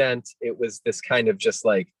the ascent. It was this kind of just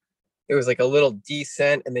like it was like a little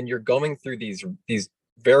descent, and then you're going through these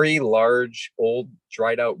very large old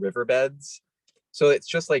dried out riverbeds. So it's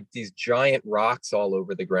just like these giant rocks all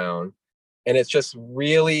over the ground, and it's just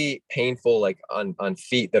really painful, like on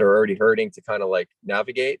feet that are already hurting to kind of like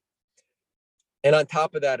navigate. And on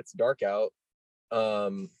top of that, it's dark out.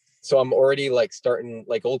 So I'm already like starting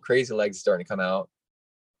like old crazy legs starting to come out.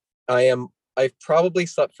 I've probably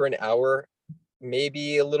slept for an hour,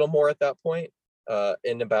 maybe a little more at that point,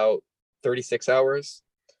 in about 36 hours.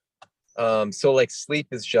 So like sleep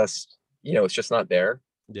is just, it's just not there.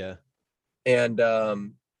 Yeah. And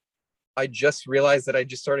I just realized that I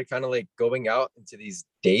just started kind of like going out into these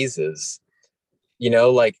dazes,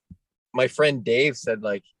 like my friend Dave said,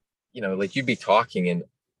 like, like you'd be talking and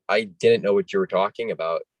I didn't know what you were talking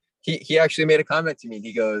about. He actually made a comment to me.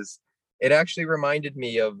 He goes, it actually reminded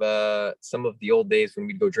me of some of the old days when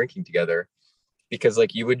we'd go drinking together, because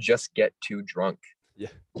like you would just get too drunk, Yeah.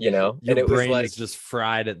 and Your it was brain like is just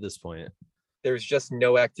fried at this point. there's just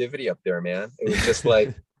no activity up there, man. It was just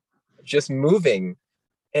like just moving.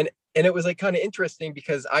 And it was like kind of interesting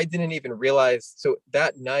because I didn't even realize. So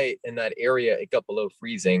that night in that area, it got below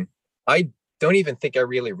freezing. I don't even think I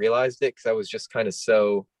really realized it because I was just kind of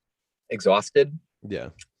so exhausted. Yeah.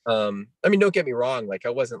 I mean, don't get me wrong. Like I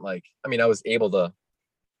wasn't like, I mean, I was able to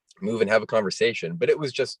move and have a conversation, but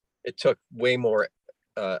it took way more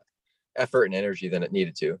effort and energy than it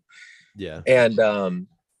needed to. Yeah. And,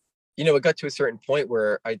 it got to a certain point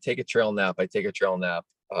where I'd take a trail nap.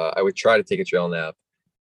 I would try to take a trail nap.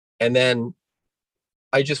 And then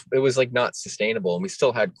it was like not sustainable. And we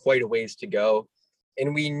still had quite a ways to go.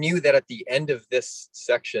 And we knew that at the end of this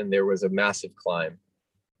section, there was a massive climb.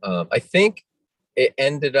 I think it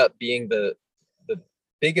ended up being the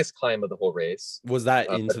biggest climb of the whole race. Was that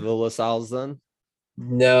into the La Salles then?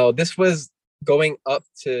 No, this was going up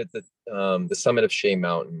to the summit of Shea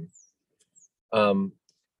Mountain.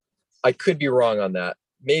 I could be wrong on that.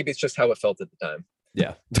 Maybe it's just how it felt at the time.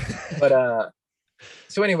 Yeah. But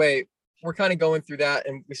so anyway, we're kind of going through that,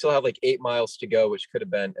 and we still have like 8 miles to go, which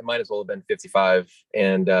it might as well have been 55.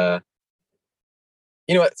 And at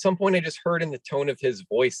some point I just heard in the tone of his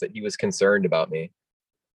voice that he was concerned about me.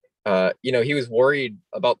 He was worried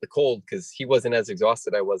about the cold because he wasn't as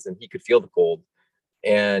exhausted I was, and he could feel the cold.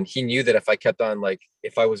 And he knew that if I kept on, like,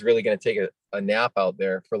 if I was really going to take a nap out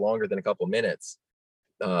there for longer than a couple of minutes,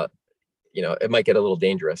 it might get a little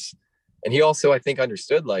dangerous. And he also, I think,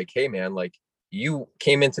 understood like, hey man, like you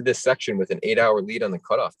came into this section with an 8-hour lead on the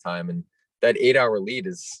cutoff time, and that 8-hour lead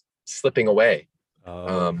is slipping away.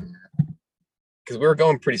 Oh, Because we were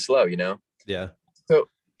going pretty slow, yeah. So,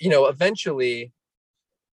 eventually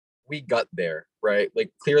we got there, right?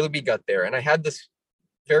 Like clearly we got there. And I had this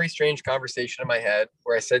very strange conversation in my head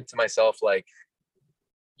where I said to myself, like,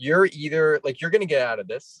 you're going to get out of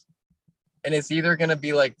this. And it's either going to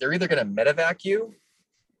be like, they're either going to medevac you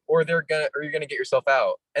or you're going to get yourself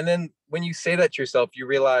out. And then when you say that to yourself, you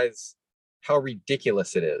realize how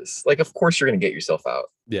ridiculous it is. Like, of course you're going to get yourself out.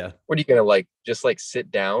 Yeah. What are you going to like, just like sit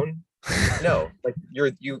down? No, like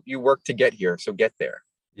you work to get here. So get there.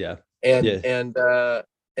 Yeah. And, Yeah.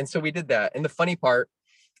 and so we did that. And the funny part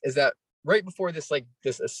is that right before this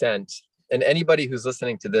ascent, and anybody who's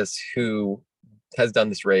listening to this who has done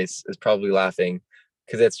this race is probably laughing,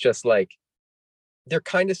 because it's just like, they're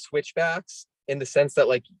kind of switchbacks in the sense that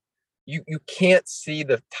like you can't see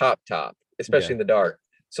the top, especially in the dark.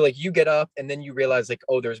 So like you get up and then you realize like,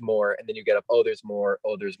 oh, there's more. And then you get up, oh, there's more.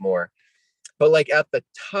 Oh, there's more. But like at the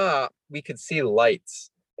top, we could see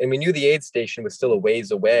lights, and we knew the aid station was still a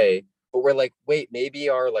ways away, but we're like, wait, maybe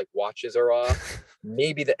our like watches are off.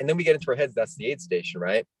 Maybe and then we get into our heads, that's the aid station,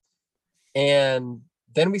 right? And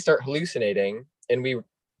then we start hallucinating, and we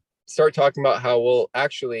start talking about how, well,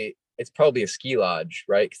 actually, it's probably a ski lodge,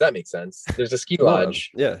 right? Because that makes sense. There's a ski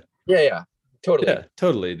lodge. Yeah. Yeah, totally. Yeah,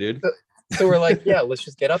 totally, dude. So we're like, yeah, let's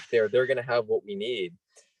just get up there. They're going to have what we need.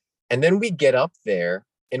 And then we get up there,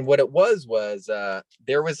 and what it was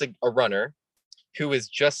there was a runner who was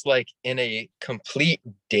just like in a complete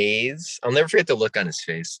daze. I'll never forget the look on his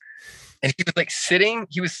face. And he was like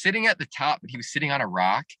he was sitting at the top, but he was sitting on a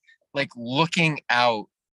rock, like looking out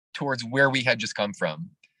towards where we had just come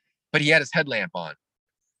from. But he had his headlamp on.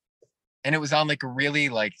 And it was on like a really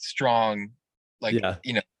like strong, like, a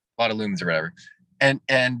lot of lumens or whatever. And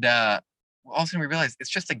all of a sudden we realized it's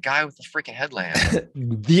just a guy with a freaking headlamp.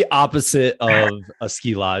 The opposite of a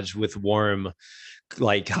ski lodge with warm,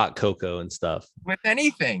 like hot cocoa and stuff. With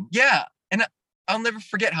anything. Yeah. And I'll never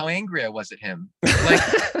forget how angry I was at him. Like,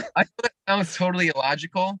 I thought that sounds totally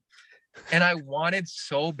illogical. And I wanted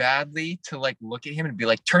so badly to like look at him and be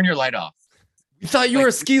like, turn your light off. You thought you were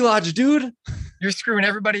a ski lodge, dude? You're screwing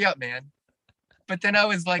everybody up, man. But then I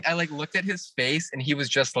was like, I like looked at his face, and he was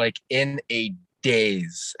just like in a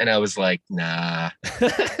daze. And I was like, nah.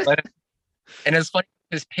 And it's funny,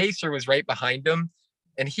 his pacer was right behind him,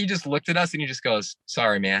 and he just looked at us and he just goes,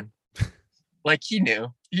 sorry, man. Like he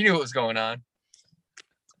knew what was going on.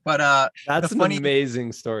 But that's an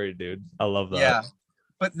amazing story, dude. I love that. Yeah.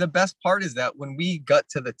 But the best part is that when we got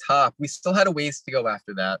to the top, we still had a ways to go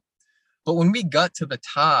after that. But when we got to the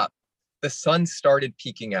top, the sun started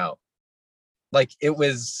peeking out. Like it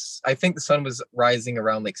was, I think the sun was rising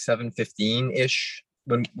around like 7:15-ish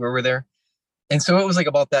when we were there. And so it was like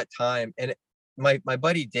about that time. And my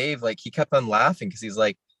buddy Dave, like he kept on laughing because he's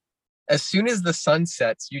like, as soon as the sun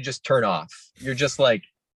sets, you just turn off. You're just like,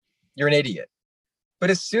 you're an idiot.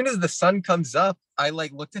 But as soon as the sun comes up, I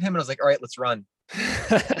like looked at him and I was like, all right, let's run.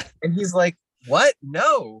 And he's like, what?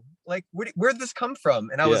 No. Like, where'd this come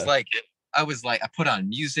from? And I was like, I put on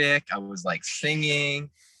music. I was like singing.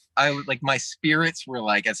 I was like, my spirits were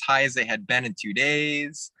like as high as they had been in 2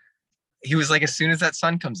 days. He was like, as soon as that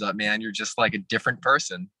sun comes up, man, you're just like a different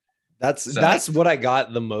person. That's what I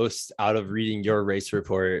got the most out of reading your race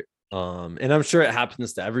report. And I'm sure it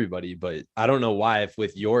happens to everybody, but I don't know why, if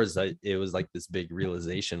with yours, it was like this big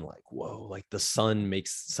realization, like, whoa, like the sun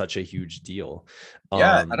makes such a huge deal.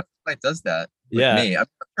 Yeah. I don't know why it does that with me. I'm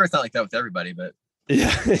sure it's not like that with everybody, but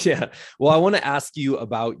yeah. Well, I want to ask you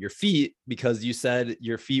about your feet, because you said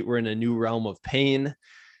your feet were in a new realm of pain.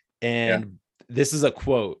 And this is a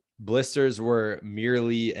quote: blisters were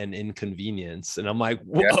merely an inconvenience. And I'm like,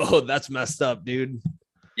 whoa, that's messed up, dude.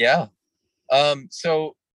 Yeah.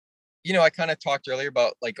 So, I kind of talked earlier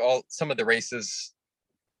about like some of the races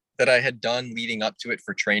that I had done leading up to it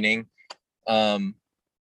for training.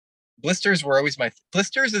 Blisters were always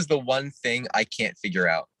blisters is the one thing I can't figure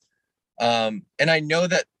out. And I know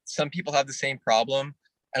that some people have the same problem.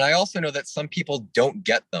 And I also know that some people don't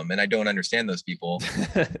get them, and I don't understand those people.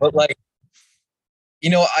 But like,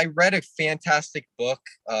 I read a fantastic book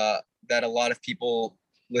that a lot of people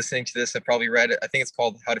listening to this have probably read. I think it's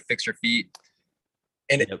called How to Fix Your Feet.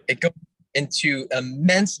 And it goes into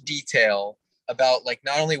immense detail about like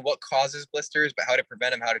not only what causes blisters, but how to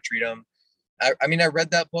prevent them, how to treat them. I mean, I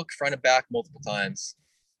read that book front and back multiple times.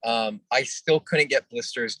 I still couldn't get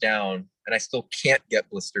blisters down, and I still can't get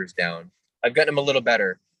blisters down. I've gotten them a little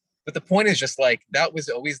better. But the point is just like, that was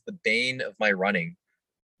always the bane of my running,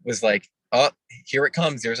 was like, oh, here it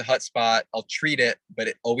comes. There's a hot spot. I'll treat it, but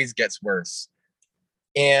it always gets worse.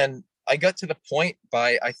 And I got to the point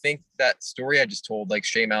by, I think that story I just told, like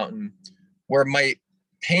Shea Mountain, where my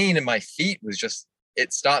pain in my feet was just,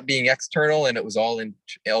 it stopped being external and it was all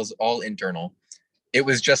internal. It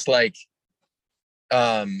was just like,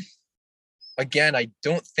 um, again, I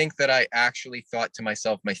don't think that I actually thought to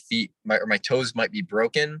myself, my feet, my toes might be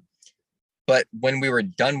broken. But when we were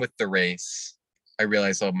done with the race, I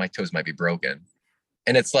realized, oh, my toes might be broken.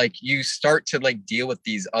 And it's like, you start to like deal with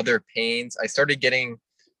these other pains. I started getting,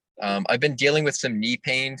 I've been dealing with some knee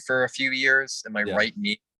pain for a few years in my right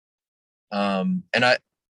knee. And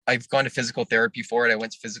I've gone to physical therapy for it. I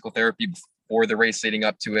went to physical therapy before the race leading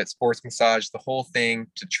up to it, sports massage, the whole thing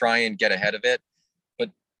to try and get ahead of it. But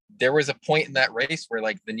there was a point in that race where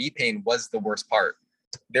like the knee pain was the worst part.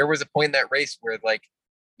 There was a point in that race where like,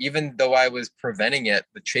 even though I was preventing it,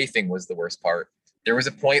 the chafing was the worst part. There was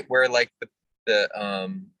a point where like the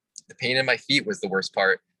pain in my feet was the worst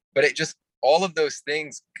part, but it just, all of those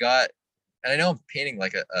things got, and I know I'm painting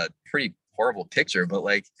like a pretty horrible picture, but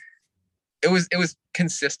like it was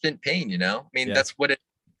consistent pain, you know? I mean, that's what it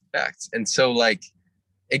affects. And so like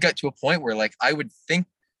it got to a point where like I would think,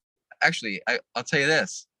 actually, I'll tell you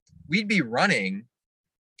this, we'd be running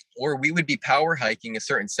or we would be power hiking a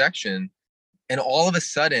certain section, and all of a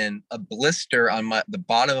sudden a blister on the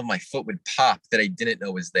bottom of my foot would pop that I didn't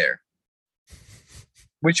know was there,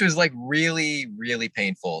 which was like really, really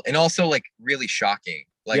painful. And also like really shocking.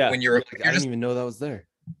 Like when you're I didn't even know that was there.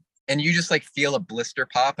 And you just like feel a blister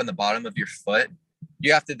pop on the bottom of your foot.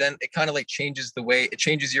 You have to then, it kind of like changes the way, it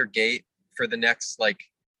changes your gait for the next like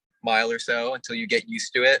mile or so until you get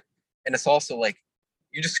used to it. And it's also like,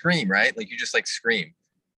 you just scream, right? Like you just like scream.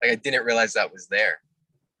 Like I didn't realize that was there.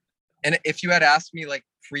 And if you had asked me like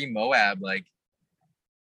pre-Moab, like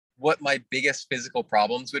what my biggest physical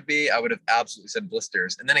problems would be, I would have absolutely said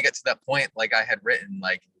blisters. And then I get to that point, like I had written,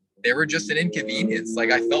 like they were just an inconvenience. Like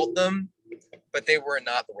I felt them, but they were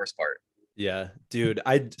not the worst part. Yeah, dude.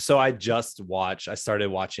 I started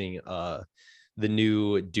watching the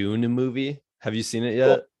new Dune movie. Have you seen it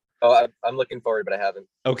yet? Cool. Oh, I'm looking forward, but I haven't.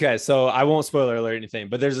 Okay, so I won't spoiler alert or anything,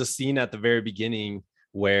 but there's a scene at the very beginning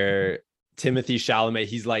where Timothy Chalamet,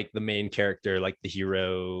 he's like the main character, like the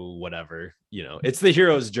hero, whatever, you know, it's the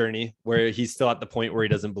hero's journey where he's still at the point where he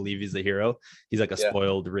doesn't believe he's a hero. He's like a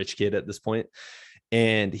spoiled rich kid at this point.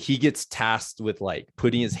 And he gets tasked with like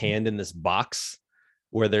putting his hand in this box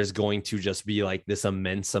where there's going to just be like this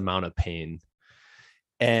immense amount of pain.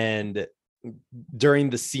 And during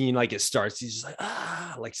the scene, like it starts, he's just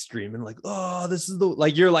like, like screaming, like, oh, this is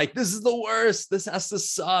you're like, this is the worst. This has to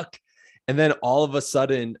suck. And then all of a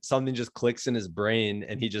sudden something just clicks in his brain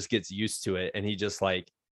and he just gets used to it. And he just like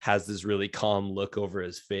has this really calm look over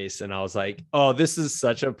his face. And I was like, oh, this is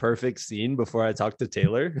such a perfect scene before I talk to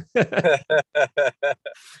Taylor. It's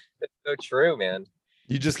so true, man.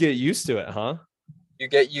 You just get used to it, huh? You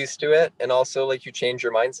get used to it. And also like you change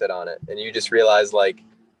your mindset on it and you just realize like,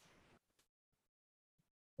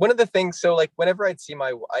 one of the things, so like whenever I asked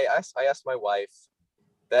my wife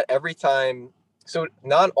that every time, so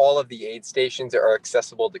not all of the aid stations are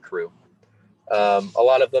accessible to crew. A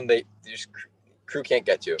lot of them, they just crew can't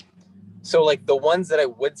get to. So like the ones that I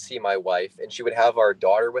would see my wife, and she would have our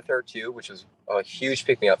daughter with her too, which was a huge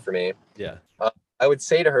pick me up for me. Yeah. I would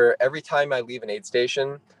say to her, every time I leave an aid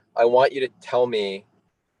station, I want you to tell me,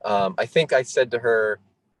 I think I said to her,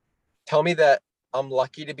 tell me that I'm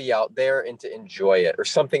lucky to be out there and to enjoy it, or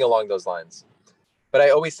something along those lines. But I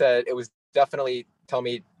always said it was definitely tell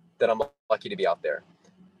me that I'm lucky to be out there.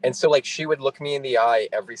 And so like she would look me in the eye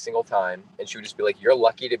every single time and she would just be like, you're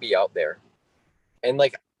lucky to be out there. And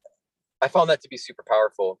like I found that to be super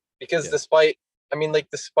powerful because despite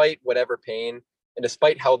whatever pain and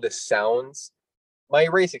despite how this sounds, my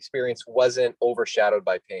race experience wasn't overshadowed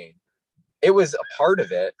by pain. It was a part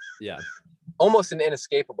of it. Yeah. Almost an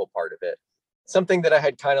inescapable part of it. Something that I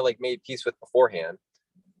had kind of like made peace with beforehand.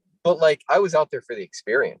 But like I was out there for the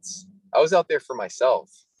experience. I was out there for myself.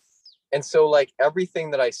 And so like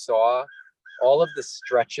everything that I saw, all of the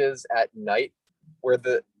stretches at night where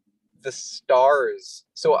the stars.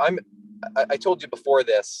 So I told you before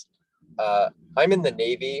this, I'm in the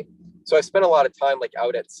Navy. So I spent a lot of time like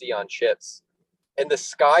out at sea on ships. And the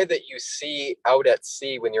sky that you see out at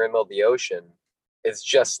sea when you're in the middle of the ocean is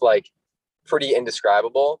just like pretty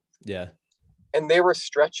indescribable. Yeah. And there were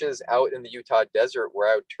stretches out in the Utah desert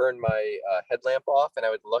where I would turn my headlamp off and I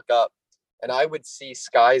would look up and I would see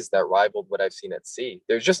skies that rivaled what I've seen at sea.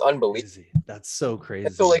 They're just unbelievable. Crazy. That's so crazy.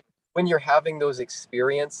 And so like when you're having those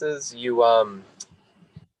experiences, you, I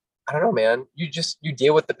don't know, man, you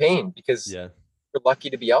deal with the pain because you're lucky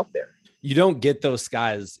to be out there. You don't get those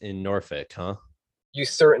skies in Norfolk, huh? You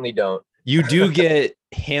certainly don't. You do get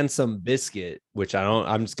Handsome Biscuit, which I don't.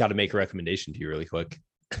 I'm just got to make a recommendation to you really quick.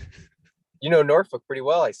 You know Norfolk pretty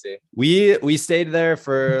well, I see. We stayed there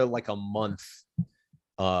for like a month,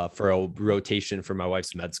 for a rotation for my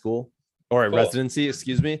wife's med school or a Cool. residency,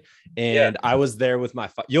 excuse me. Yeah. And I was there with my.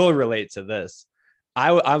 You'll relate to this.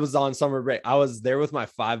 I was on summer break. I was there with my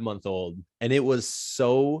 5-month-old, and it was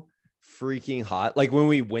so freaking hot. Like when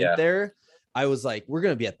we went Yeah. there, I was like, we're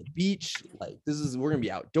gonna be at the beach. Like we're gonna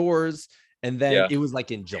be outdoors. And then Yeah. it was like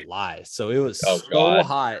in July, so it was Oh, so God.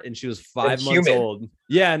 hot, and she was And 5 months humid. old.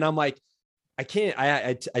 Yeah, and I'm like, I can't.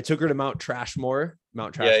 I took her to Mount Trashmore.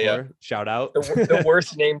 Yeah. Shout out. The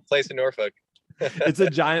worst named place in Norfolk. It's a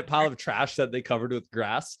giant pile of trash that they covered with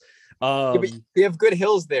grass. Yeah, but they have good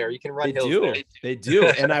hills there. You can run They hills do. there. They do.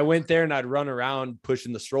 And I went there and I'd run around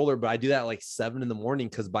pushing the stroller, but I do that at like 7 a.m.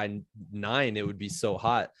 because by 9 it would be so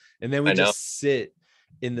hot. And then we just sit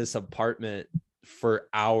in this apartment for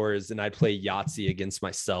hours, and I'd play Yahtzee against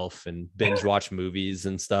myself and binge watch movies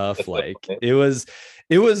and stuff. Like it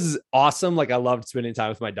was awesome. Like I loved spending time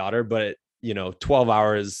with my daughter, but 12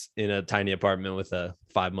 hours in a tiny apartment with a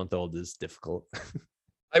 5-month-old is difficult.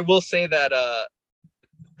 I will say that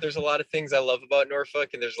there's a lot of things I love about Norfolk,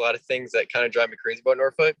 and there's a lot of things that kind of drive me crazy about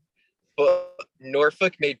Norfolk. But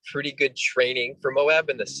Norfolk made pretty good training for Moab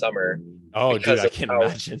in the summer. Oh, dude, I can't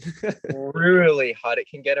imagine. Really hot it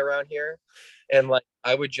can get around here. And like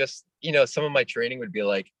I would just, some of my training would be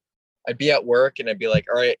like, I'd be at work and I'd be like,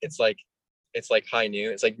 all right, it's like high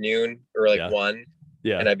noon, it's like noon or like 1.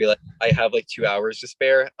 Yeah. And I'd be like, I have like 2 hours to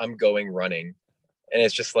spare. I'm going running. And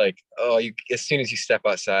it's just like, as soon as you step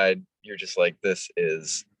outside, you're just like, this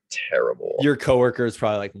is terrible. Your coworker is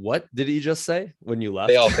probably like, what did he just say when you left?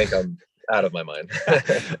 They all think I'm out of my mind.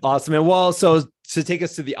 Awesome. And well, so to take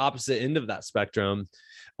us to the opposite end of that spectrum,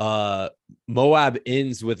 Moab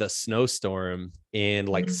ends with a snowstorm and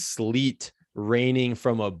like sleet raining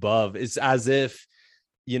from above. It's as if,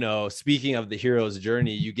 speaking of the hero's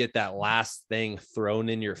journey, you get that last thing thrown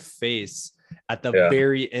in your face at the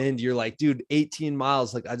very end. You're like, dude, 18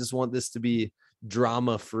 miles. Like, I just want this to be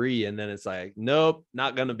drama free. And then it's like, nope,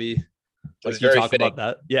 not going to be. Like, you talk about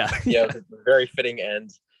that. Yeah. Yeah. It was a very fitting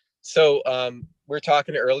end. So we're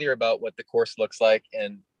talking earlier about what the course looks like,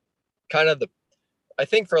 and kind of I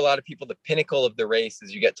think for a lot of people, the pinnacle of the race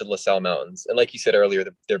is you get to La Salle Mountains. And like you said earlier,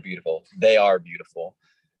 they're beautiful. They are beautiful.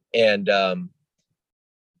 And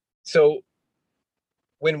so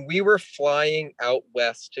when we were flying out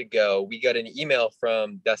west to go, we got an email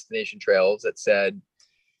from Destination Trails that said,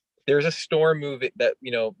 there's a storm moving that,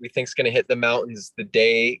 we think is going to hit the mountains the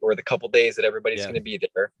day or the couple days that everybody's going to be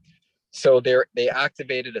there. So they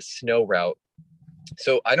activated a snow route.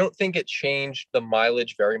 So I don't think it changed the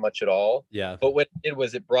mileage very much at all. Yeah. But what it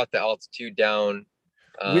was, it brought the altitude down.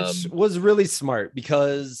 Which was really smart,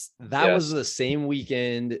 because that was the same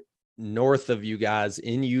weekend north of you guys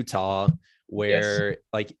in Utah where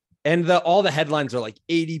all the headlines are like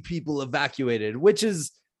 80 people evacuated, which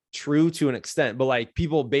is true to an extent, but like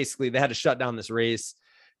people basically, they had to shut down this race.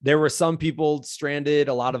 There were some people stranded.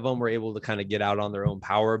 A lot of them were able to kind of get out on their own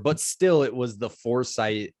power, but still it was the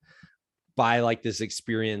foresight by like this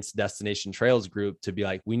experienced Destination Trails group to be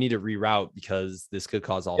like, we need to reroute because this could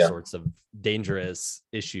cause all sorts of dangerous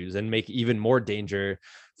issues and make even more danger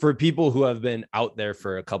for people who have been out there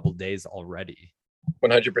for a couple days already.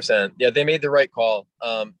 100%. Yeah, they made the right call.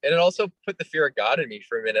 And it also put the fear of God in me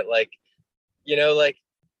for a minute. Like, that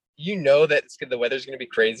the weather's going to be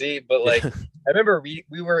crazy, but like, I remember we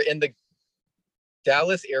were in the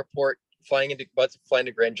Dallas airport flying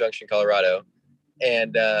to Grand Junction, Colorado.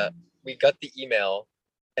 And, we got the email,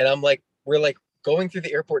 and I'm like, we're like going through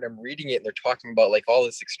the airport and I'm reading it, and they're talking about like all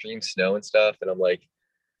this extreme snow and stuff. And I'm like,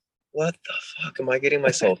 what the fuck am I getting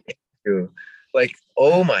myself into? Like,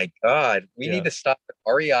 oh my God, we need to stop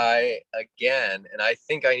at REI again. And I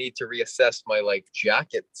think I need to reassess my like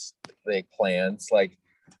jackets plans. Like,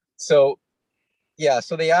 so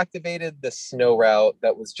they activated the snow route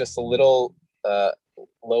that was just a little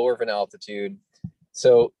lower of an altitude.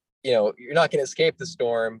 So you're not going to escape the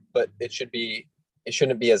storm, but it shouldn't be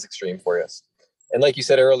as extreme for us. And like you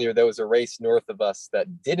said earlier, there was a race north of us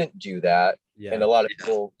that didn't do that. And a lot of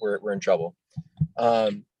people were in trouble.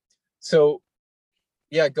 Going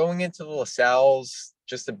into the La Salle's,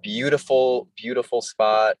 just a beautiful, beautiful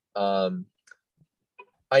spot. I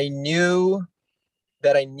knew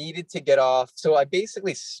that I needed to get off. So I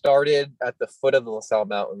basically started at the foot of the La Salle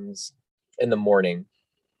Mountains in the morning.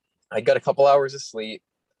 I got a couple hours of sleep.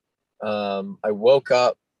 I woke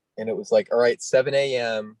up and it was like, all right, 7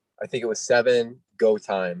 a.m. I think it was 7, go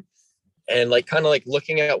time. And like kind of like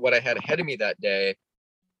looking at what I had ahead of me that day,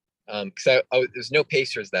 because there's no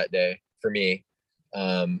pacers that day for me.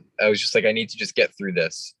 I was just like, I need to just get through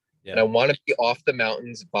this, and I want to be off the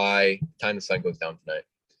mountains by the time the sun goes down tonight.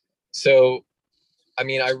 So, I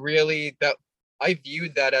mean, I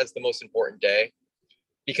viewed that as the most important day,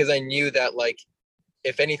 because I knew that like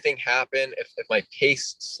if anything happened, if my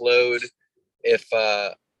pace slowed, if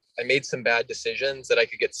I made some bad decisions, that I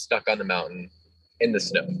could get stuck on the mountain in the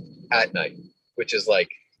snow at night, which is like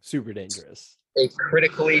super dangerous, a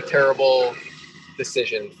critically terrible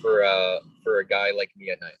decision for a guy like me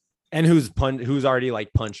at night. And who's already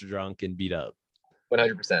like punch drunk and beat up.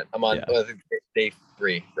 100%. I'm on day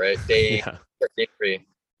 3, right? Day 3.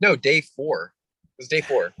 No, day 4. It was day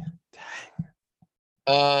 4.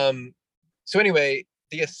 So anyway,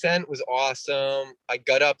 the ascent was awesome. I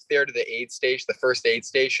got up there to the aid station, the first aid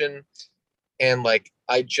station, and like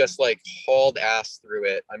I just like hauled ass through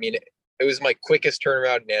it. I mean, it was my quickest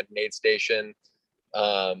turnaround at an aid station.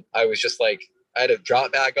 I was just like, I had a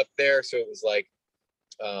drop bag up there, so it was like,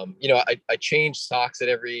 I changed socks at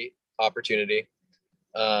every opportunity.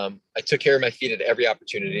 I took care of my feet at every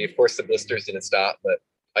opportunity. Of course, the blisters didn't stop, but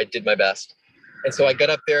I did my best. And so I got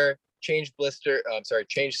up there, changed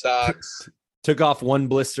socks. Took off one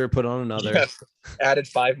blister, put on another. Yeah, added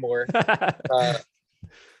 5 more.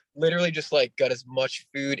 Literally just like got as much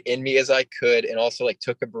food in me as I could, and also like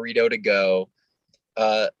took a burrito to go.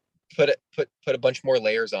 Put a bunch more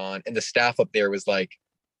layers on, and the staff up there was like,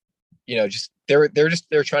 just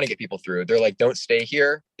they're trying to get people through. They're like, don't stay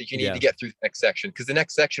here. You need to get through the next section, because the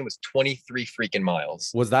next section was 23 freaking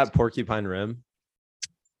miles. Was that Porcupine Rim?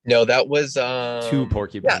 No, that was 2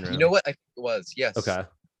 Porcupine Rim. You know what? I think it was. Yes. Okay.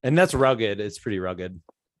 And that's rugged. It's pretty rugged.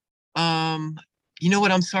 You know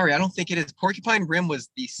what? I'm sorry. I don't think it is. Porcupine Rim was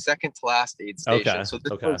the second to last aid station. Okay. So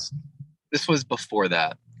this was before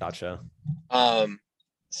that. Gotcha.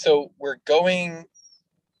 So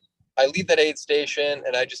I leave that aid station,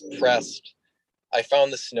 and I just pressed. I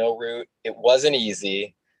found the snow route. It wasn't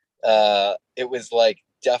easy. It was like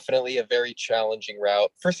definitely a very challenging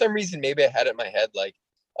route. For some reason, maybe I had it in my head like,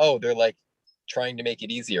 oh, they're like trying to make it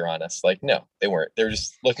easier on us. Like, no, they weren't. They're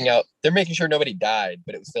just looking out. They're making sure nobody died,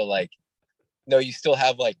 but it was still like, no, you still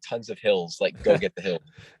have like tons of hills. Like, go get the hill.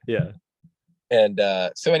 Yeah. And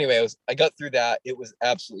so anyway, I got through that. It was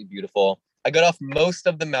absolutely beautiful. I got off most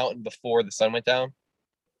of the mountain before the sun went down.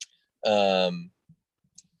 And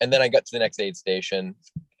then I got to the next aid station,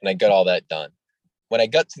 and I got all that done. When I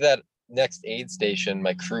got to that next aid station,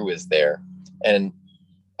 my crew was there, and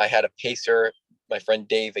I had a pacer, my friend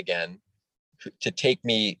Dave again, to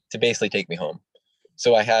basically take me home.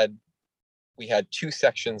 So we had 2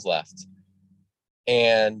 sections left,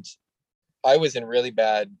 and I was in really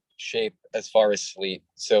bad shape as far as sleep.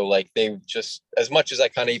 So like they just, as much as I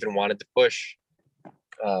kind of even wanted to push,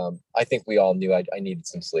 I think we all knew I needed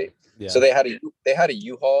some sleep. Yeah. So they had a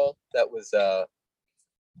U-Haul that was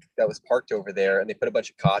parked over there, and they put a bunch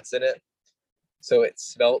of cots in it. So it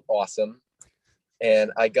smelled awesome.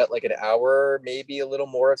 And I got like an hour, maybe a little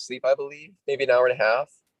more of sleep, I believe, maybe an hour and a half.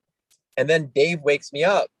 And then Dave wakes me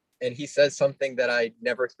up, and he says something that I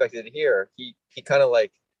never expected to hear. He kind of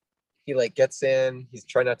like, he like gets in, he's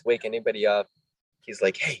trying not to wake anybody up. He's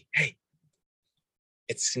like, hey,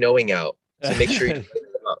 it's snowing out, so make sure you wake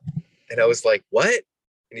them up. And I was like, what?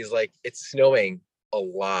 And he's like, it's snowing a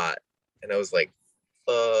lot. And I was like,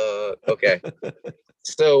 okay.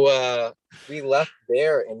 So we left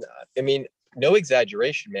there, and I mean, no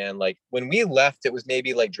exaggeration, man. Like when we left, it was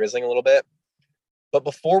maybe like drizzling a little bit. But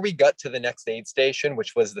before we got to the next aid station,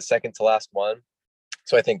 which was the second to last one,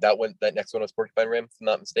 so I think that next one was Porcupine Rim, if I'm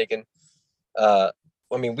not mistaken. I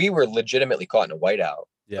mean, we were legitimately caught in a whiteout.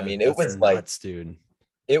 Yeah, I mean, it was nuts, like, dude.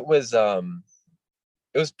 It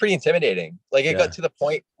was pretty intimidating. Like it got to the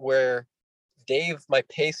point where Dave, my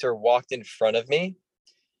pacer, walked in front of me.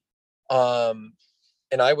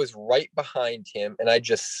 And I was right behind him, and I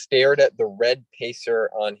just stared at the red pacer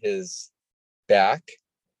on his back,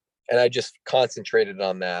 and I just concentrated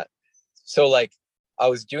on that. So like I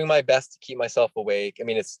was doing my best to keep myself awake. I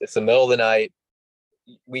mean, it's the middle of the night.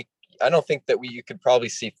 I don't think that you could probably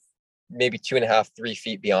see maybe 2.5, 3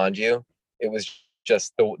 feet beyond you. It was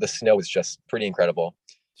just the snow was just pretty incredible.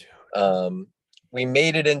 We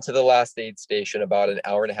made it into the last aid station about an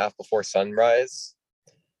hour and a half before sunrise.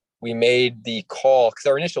 We made the call because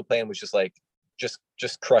our initial plan was just like, just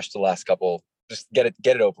crush the last couple, just get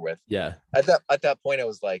it over with. Yeah. At that point, I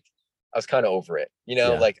was kind of over it,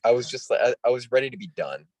 like I was just like, I was ready to be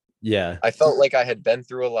done. Yeah. I felt like I had been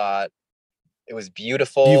through a lot. It was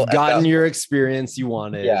beautiful. You've gotten your experience you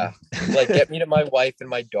wanted. Yeah. Like get me to my wife and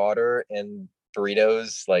my daughter, and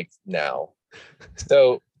burritos like now.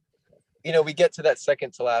 So, we get to that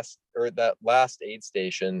second to last, or that last aid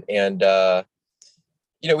station, and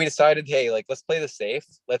we decided, hey, like, let's play this safe.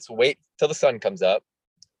 Let's wait till the sun comes up.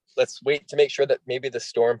 Let's wait to make sure that maybe the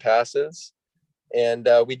storm passes. And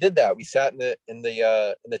we did that. We sat in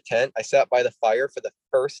the tent. I sat by the fire for the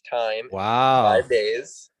first time Wow. in 5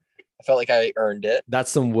 days. I felt like I earned it.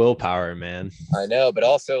 That's some willpower, man. I know, but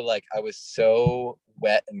also like I was so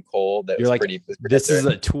wet and cold that You're like, this is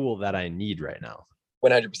a tool that I need right now.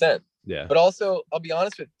 100%. Yeah. But also, I'll be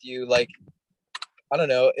honest with you, like, I don't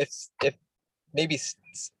know if maybe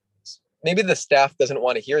the staff doesn't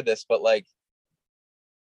want to hear this, but like,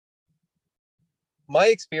 my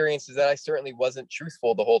experience is that I certainly wasn't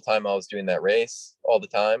truthful the whole time I was doing that race, all the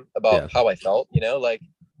time, about how I felt, like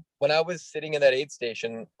when I was sitting in that aid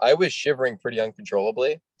station, I was shivering pretty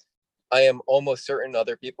uncontrollably. I am almost certain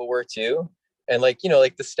other people were too. And like,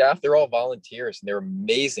 like the staff, they're all volunteers and they're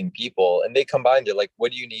amazing people. And they come by and they're like,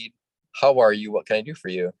 what do you need? How are you? What can I do for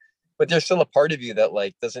you? But there's still a part of you that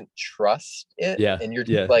like doesn't trust it. Yeah. And you're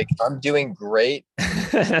just like, I'm doing great.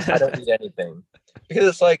 I don't need anything. Because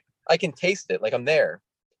it's like, I can taste it. Like I'm there.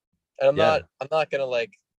 And I'm not gonna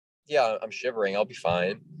like, I'm shivering. I'll be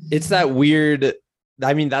fine. It's that weird,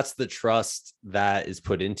 I mean, that's the trust that is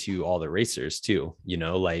put into all the racers too,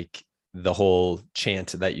 like the whole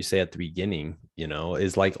chant that you say at the beginning,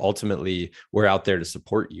 is like, ultimately we're out there to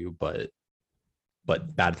support you, but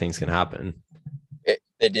bad things can happen.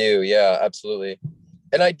 They do. Yeah, absolutely.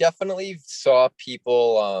 And I definitely saw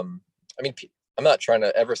people, I mean, I'm not trying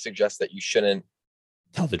to ever suggest that you shouldn't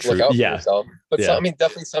tell the truth. Look out for yourself. But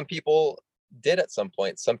definitely some people did at some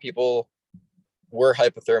point. Some people were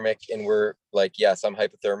hypothermic and were like, yes, I'm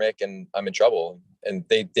hypothermic and I'm in trouble. And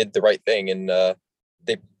they did the right thing. And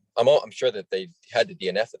I'm sure that they had to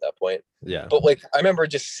DNF at that point. Yeah. But like, I remember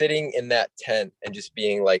just sitting in that tent and just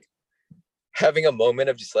being like, having a moment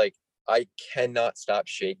of just like, I cannot stop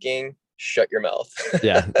shaking. Shut your mouth.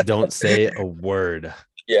 Yeah. Don't say a word.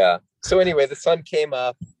 Yeah. So anyway, the sun came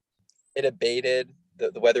up, it abated.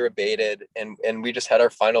 The weather abated, and we just had our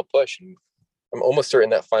final push. And I'm almost certain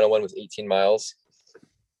that final one was 18 miles.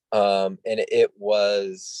 And it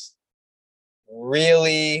was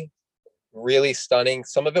really, really stunning.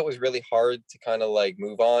 Some of it was really hard to kind of like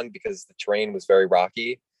move on because the terrain was very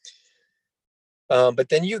rocky. But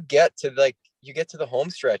then you get to the home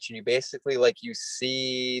stretch and you basically like, you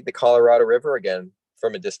see the Colorado River again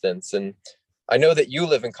from a distance. And I know that you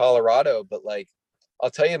live in Colorado, but like, I'll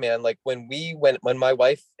tell you, man, like when my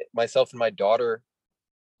wife, myself and my daughter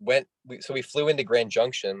we flew into Grand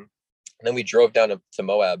Junction and then we drove down to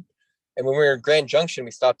Moab. And when we were in Grand Junction, we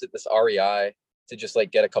stopped at this REI to just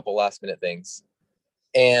like get a couple last minute things.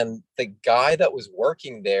 And the guy that was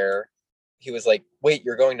working there, he was like, wait,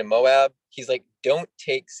 you're going to Moab? He's like, don't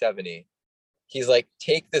take 70. He's like,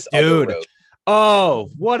 take this other road. Oh,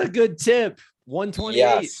 what a good tip. 128.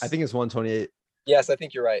 Yes. I think it's 128. Yes, I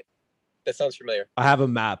think you're right. That sounds familiar. I have a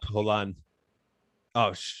map. Hold on.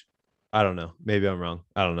 Oh, I don't know. Maybe I'm wrong.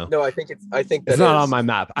 I don't know. No, I think it's not on my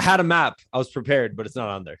map. I had a map. I was prepared, but it's not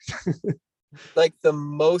on there. Like the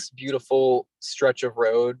most beautiful stretch of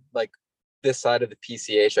road, like this side of the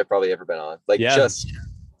PCH I've probably ever been on. Like just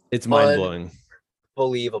it's mind blowing.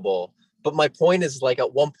 Unbelievable. But my point is like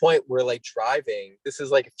at one point we're like driving. This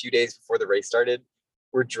is like a few days before the race started.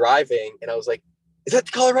 We're driving and I was like, is that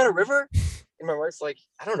the Colorado River? And my wife's like,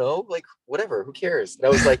 I don't know, like whatever, who cares? And I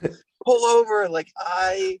was like, pull over. Like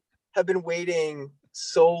I have been waiting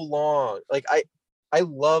so long. Like I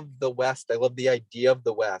love the West. I love the idea of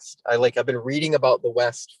the West. I've been reading about the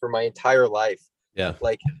West for my entire life. Yeah.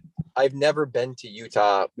 Like I've never been to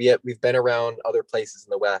Utah. We've been around other places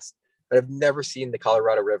in the West, but I've never seen the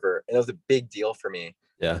Colorado River. And it was a big deal for me.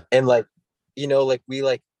 Yeah. And like, like we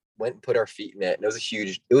like went and put our feet in it. And it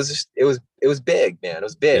was big, man. It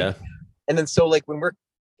was big. Yeah. And then so like when we're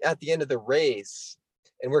at the end of the race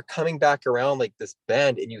and we're coming back around like this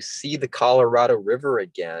bend and you see the Colorado River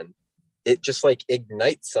again, it just like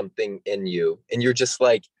ignites something in you. And you're just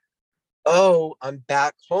like, oh, I'm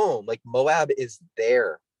back home. Like Moab is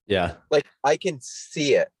there. Yeah. Like I can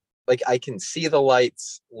see it. Like I can see the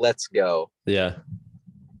lights. Let's go. Yeah.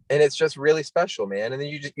 And it's just really special, man. And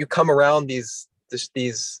then you come around these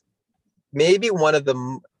maybe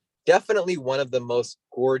definitely one of the most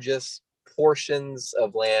gorgeous portions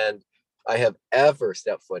of land I have ever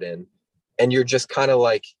stepped foot in. And you're just kind of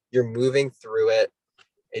like, you're moving through it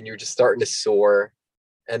and you're just starting to soar.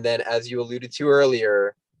 And then as you alluded to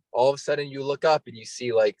earlier, all of a sudden you look up and you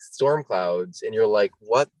see like storm clouds and you're like,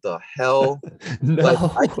 what the hell? Like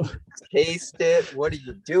I No. can taste it. What are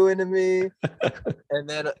you doing to me?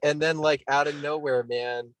 And then like out of nowhere,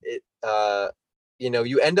 man, it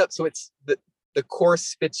you end up, so it's the course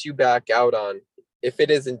spits you back out on, if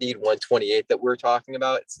it is indeed 128 that we're talking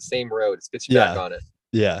about, it's the same road. It spits you back Yeah. on it.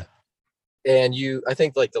 Yeah. And I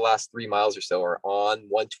think like the last 3 miles or so are on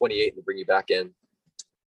 128 and bring you back in.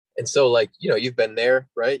 And so like, you've been there,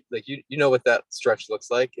 right? Like you know what that stretch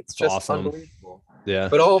looks like. It's just Awesome. unbelievable. Yeah.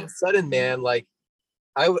 But all of a sudden, man, like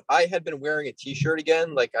I had been wearing a t-shirt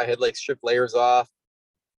again. Like I had like stripped layers off.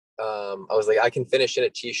 I was like, I can finish in a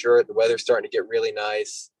t-shirt. The weather's starting to get really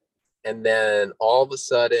nice. And then all of a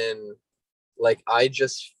sudden, like I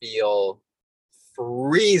just feel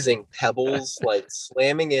freezing pebbles like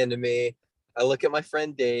slamming into me. I look at my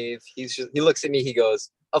friend Dave. He looks at me. He goes,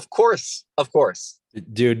 of course.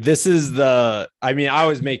 Dude, this is I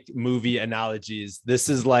always make movie analogies. This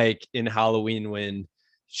is like in Halloween when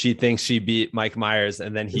she thinks she beat Mike Myers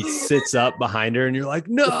and then he sits up behind her and you're like,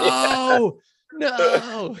 no,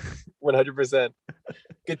 no. 100%.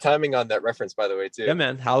 Good timing on that reference, by the way, too. Yeah,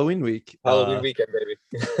 man. Halloween week. Halloween weekend,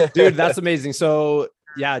 baby. Dude, that's amazing. So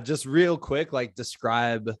yeah, just real quick, like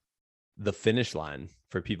describe the finish line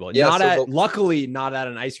for people. Yeah, Luckily not at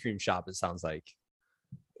an ice cream shop, it sounds like.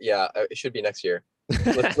 Yeah, it should be next year.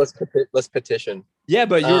 Let's petition. Yeah,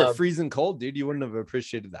 but you were freezing cold, dude. You wouldn't have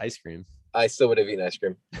appreciated the ice cream. I still would have eaten ice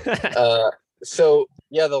cream. So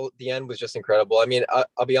yeah, the end was just incredible. I mean,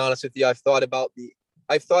 I'll be honest with you. I've thought about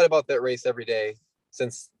that race every day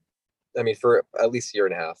since, for at least a year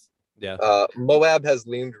and a half. Yeah. Moab has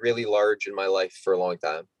loomed really large in my life for a long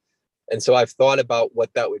time. And so I've thought about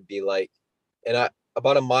what that would be like. And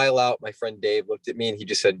about a mile out, my friend Dave looked at me and he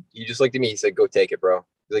just looked at me. He said, go take it, bro.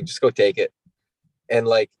 He's like, just go take it. And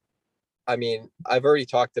like, I've already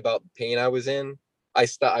talked about the pain I was in. I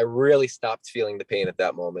really stopped feeling the pain at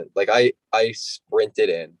that moment. Like I sprinted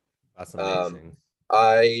in. That's amazing.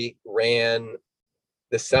 I ran,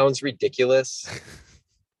 this sounds ridiculous,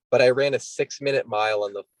 but I ran a 6-minute mile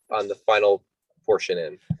on the final portion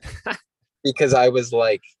in because I was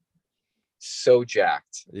like so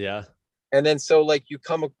jacked. Yeah. And then so like you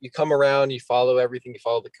come around, you follow everything, you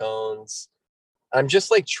follow the cones. I'm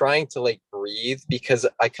just like trying to like breathe because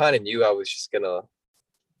I kind of knew I was just gonna,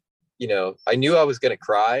 I knew I was gonna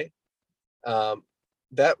cry.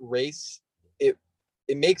 That race, it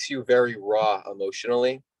makes you very raw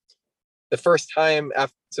emotionally. The first time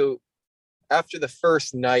after the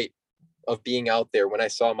first night of being out there, when I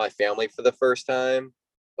saw my family for the first time,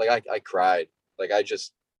 like I cried. Like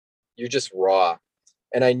you're just raw.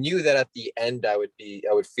 And I knew that at the end I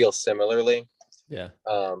would feel similarly. Yeah.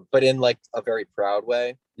 But in like a very proud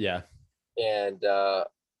way. Yeah. And I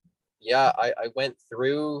went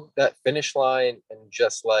through that finish line and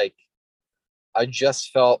just like, I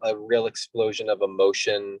just felt a real explosion of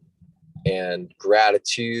emotion and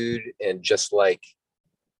gratitude and just like,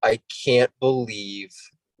 I can't believe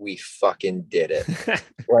we fucking did it.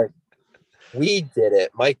 Like we did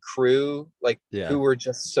it. My crew, like who were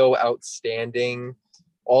just so outstanding,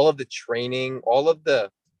 all of the training, all of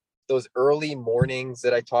those early mornings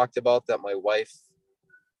that I talked about that my wife,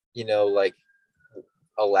 like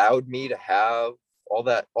allowed me to have, all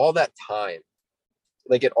that time,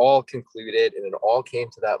 like it all concluded and it all came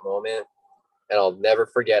to that moment and I'll never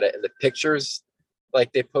forget it. And the pictures,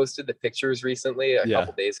 like they posted the pictures recently a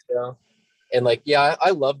couple days ago. And like, yeah,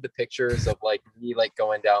 I love the pictures of like me, like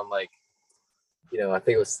going down, like, I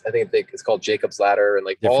think it's called Jacob's Ladder and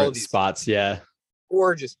like different all of these spots. Yeah.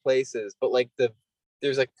 Gorgeous places. But like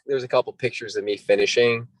there's a couple pictures of me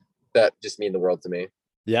finishing that just mean the world to me.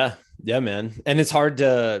 Yeah. Yeah, man. And it's hard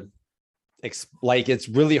to it's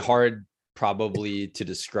really hard probably to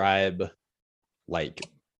describe, like,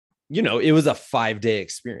 it was a 5-day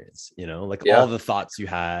experience, all the thoughts you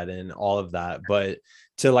had and all of that. But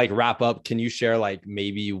to like wrap up, can you share like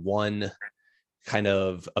maybe one kind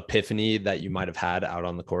of epiphany that you might have had out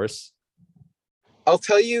on the course? I'll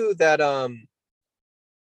tell you that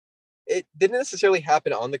it didn't necessarily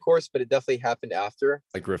happen on the course, but it definitely happened after.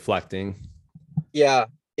 Like reflecting. Yeah,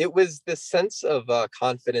 it was the sense of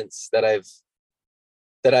confidence that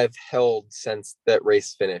I've held since that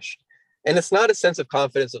race finished. And it's not a sense of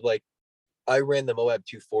confidence of like, I ran the Moab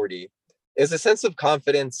 240. It's a sense of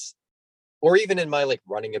confidence, or even in my like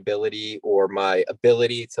running ability or my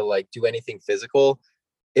ability to like do anything physical.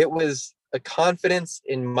 It was a confidence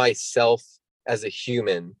in myself as a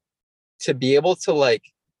human to be able to like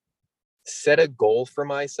set a goal for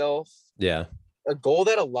myself. Yeah. A goal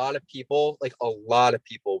that a lot of people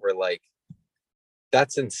were like,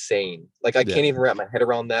 that's insane. Like, I Yeah. can't even wrap my head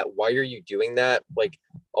around that. Why are you doing that? Like,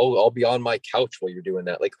 oh, I'll be on my couch while you're doing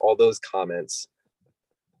that. Like, all those comments.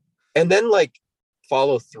 And then like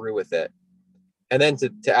follow through with it. And then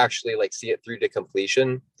to actually like see it through to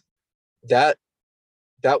completion, that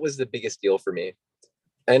was the biggest deal for me.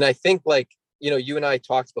 And I think like, you and I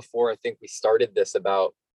talked before, I think we started this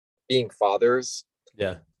about being fathers.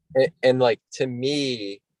 Yeah. And like, to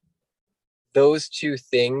me, those two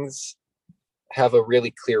things have a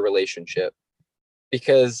really clear relationship,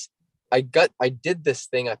 because I did this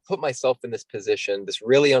thing. I put myself in this position, this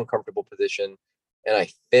really uncomfortable position, and I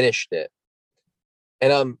finished it.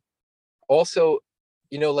 And I'm also,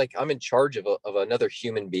 like, I'm in charge of another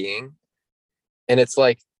human being. And it's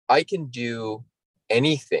like, I can do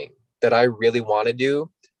anything that I really want to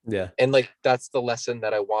do. Yeah. And like, that's the lesson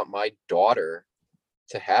that I want my daughter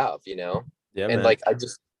to have, Yeah, and man. like, I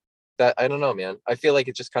don't know, man. I feel like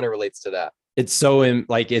it just kind of relates to that. It's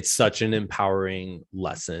it's such an empowering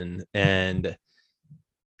lesson. And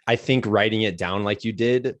I think writing it down like you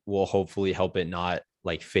did will hopefully help it not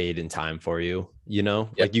like fade in time for you, Yep.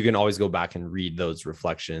 like you can always go back and read those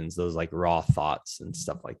reflections, those like raw thoughts and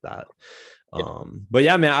stuff like that. Yep. But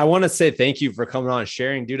yeah, man, I want to say thank you for coming on and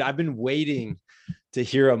sharing, dude. I've been waiting to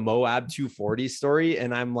hear a Moab 240 story.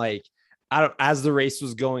 And I'm like, as the race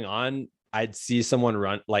was going on, I'd see someone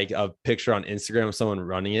run like a picture on Instagram of someone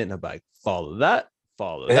running it. And I'm like, follow that,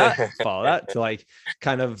 follow that to like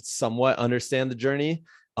kind of somewhat understand the journey.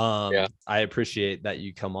 Yeah. I appreciate that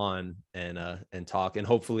you come on and talk. And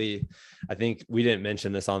hopefully, I think we didn't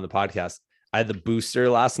mention this on the podcast. I had the booster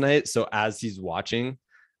last night. So as he's watching,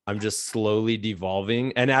 I'm just slowly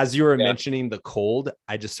devolving. And as you were mentioning the cold,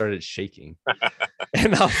 I just started shaking.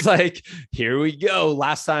 And I was like, here we go.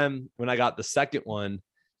 Last time when I got the second one,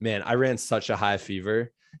 man, I ran such a high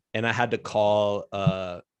fever, and I had to call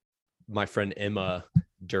my friend Emma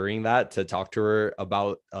during that to talk to her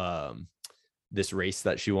about this race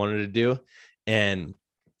that she wanted to do. And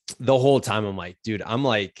the whole time I'm like, dude, I'm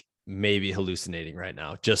like maybe hallucinating right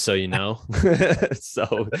now, just so you know.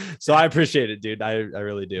 so I appreciate it, dude. I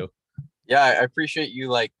really do. Yeah, I appreciate you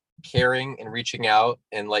like caring and reaching out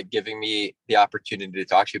and like giving me the opportunity to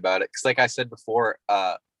talk to you about it. Because like I said before,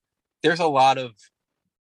 there's a lot of,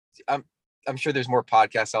 I'm sure there's more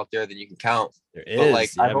podcasts out there than you can count. There is, but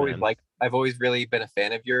like, yeah, I've always really been a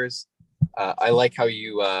fan of yours. I like how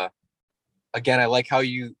you again, I like how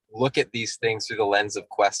you look at these things through the lens of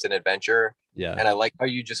quest and adventure. Yeah. And I like how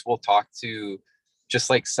you just will talk to just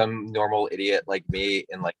like some normal idiot like me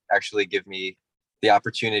and like actually give me the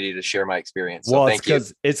opportunity to share my experience. So well, thank you.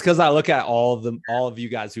 It's because I look at all of you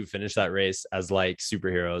guys who finished that race as like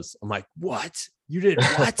superheroes. I'm like, what? You did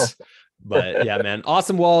what? But yeah, man.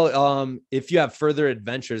 Awesome. Well, if you have further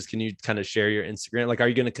adventures, can you kind of share your Instagram? Like, are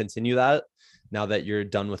you going to continue that now that you're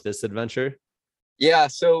done with this adventure? Yeah.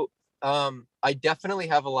 So I definitely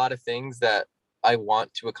have a lot of things that I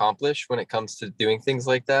want to accomplish when it comes to doing things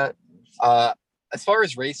like that. As far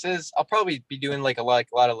as races, I'll probably be doing like a lot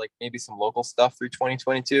of like maybe some local stuff through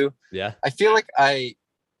 2022. Yeah. I feel like I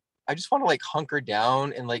just want to like hunker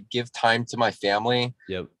down and like give time to my family.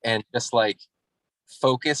 Yep. And just like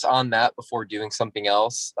focus on that before doing something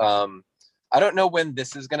else. I don't know when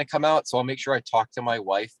this is going to come out, so I'll make sure I talk to my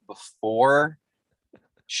wife before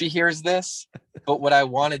she hears this. But what I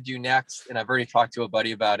want to do next, and I've already talked to a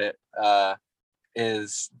buddy about it,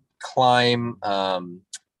 is climb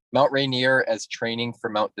Mount Rainier as training for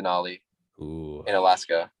Mount Denali. Ooh, in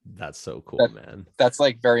Alaska. That's so cool, man. That's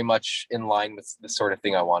like very much in line with the sort of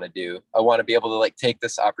thing I want to do. I want to be able to like take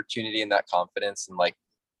this opportunity and that confidence and like,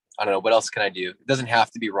 I don't know, what else can I do? It doesn't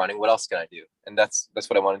have to be running. What else can I do? And that's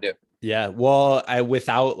what I want to do. Yeah. Well,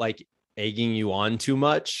 without like egging you on too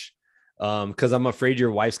much, because I'm afraid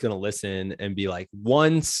your wife's gonna listen and be like,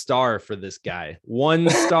 1 star for this guy, 1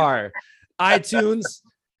 star. iTunes,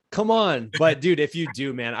 come on. But dude, if you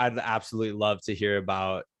do, man, I'd absolutely love to hear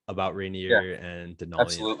about Rainier and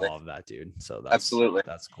Denali and all of that, dude. So that's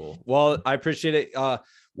cool. Well, I appreciate it.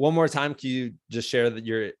 One more time, can you just share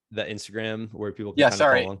the Instagram where people can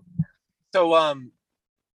follow along? So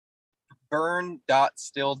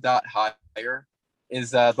burn.still.higher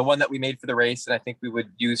is the one that we made for the race, and I think we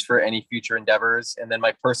would use for any future endeavors. And then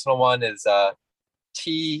my personal one is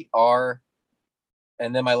TR,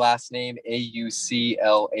 and then my last name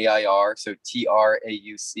AUCLAIR, so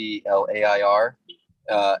TRAUCLAIR.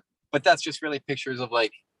 But that's just really pictures of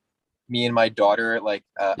like me and my daughter like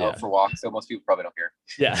out for walks, so most people probably don't care.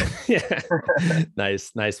 Yeah.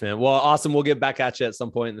 Nice, man. Well, awesome. We'll get back at you at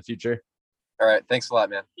some point in the future. All right, thanks a lot,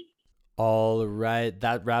 man. All right,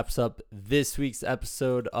 that wraps up this week's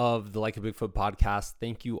episode of the Like a Bigfoot podcast.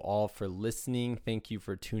 Thank you all for listening. Thank you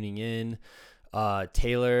for tuning in.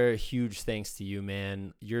 Taylor, huge thanks to you,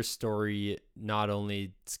 man. Your story not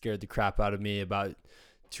only scared the crap out of me about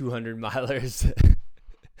 200 milers,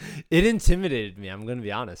 it intimidated me. I'm going to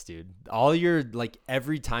be honest, dude.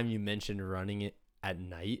 Every time you mentioned running it at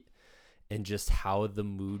night and just how the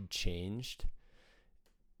mood changed,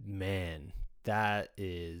 man, that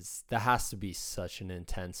has to be such an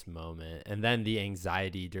intense moment. And then the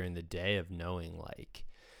anxiety during the day of knowing like,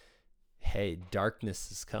 hey,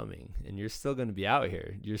 darkness is coming and you're still going to be out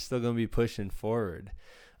here. You're still going to be pushing forward.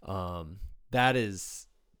 That is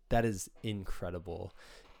incredible.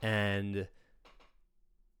 And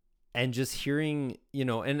just hearing,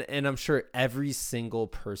 and I'm sure every single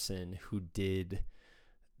person who did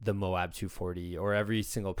the Moab 240 or every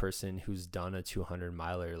single person who's done a 200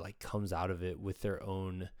 miler like comes out of it with their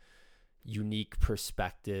own unique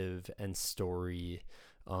perspective and story.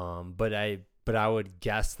 But I would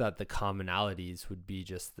guess that the commonalities would be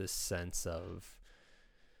just this sense of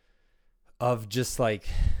just like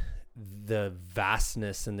the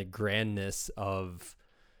vastness and the grandness of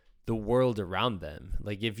the world around them.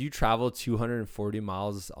 Like if you travel 240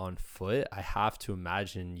 miles on foot, I have to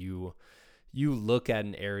imagine you look at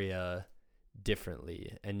an area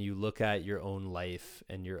differently, and you look at your own life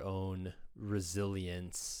and your own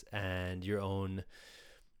resilience and your own,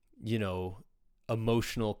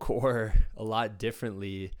 emotional core a lot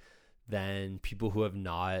differently than people who have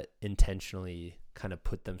not intentionally kind of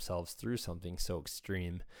put themselves through something so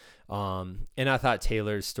extreme. And I thought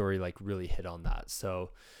Taylor's story like really hit on that. So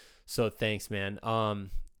thanks, man.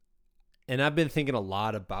 And I've been thinking a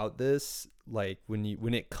lot about this, like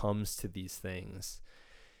when it comes to these things,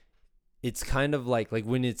 it's kind of like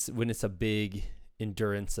when it's a big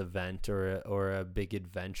endurance event or a big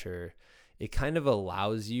adventure, it kind of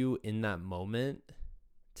allows you in that moment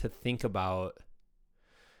to think about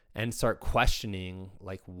and start questioning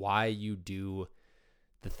like why you do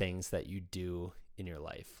the things that you do in your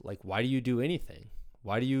life. Like, why do you do anything?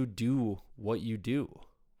 Why do you do what you do?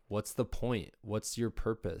 What's the point? What's your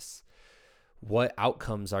purpose? What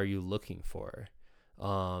outcomes are you looking for?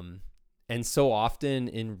 And so often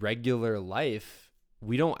in regular life,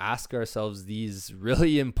 we don't ask ourselves these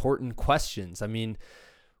really important questions. I mean,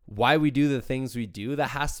 why we do the things we do, that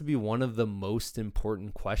has to be one of the most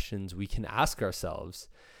important questions we can ask ourselves.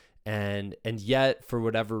 And yet, for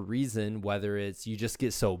whatever reason, whether it's you just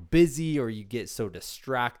get so busy or you get so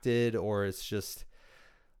distracted, or it's just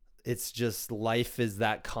life is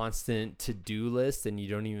that constant to-do list and you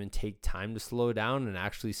don't even take time to slow down and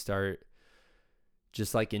actually start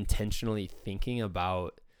just like intentionally thinking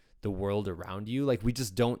about the world around you. Like we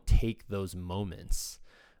just don't take those moments.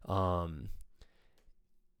 And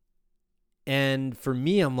for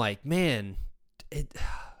me, I'm like, man,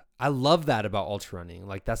 I love that about ultra running.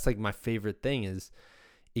 Like that's like my favorite thing is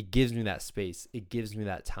it gives me that space. It gives me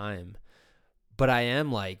that time. But I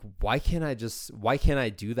am like, why can't I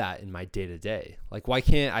do that in my day to day? Like, why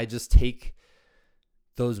can't I just take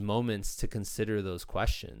those moments to consider those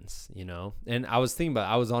questions, And I was thinking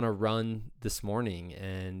I was on a run this morning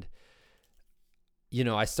and,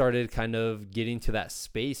 I started kind of getting to that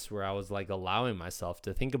space where I was like allowing myself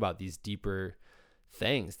to think about these deeper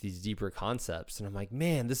things, these deeper concepts. And I'm like,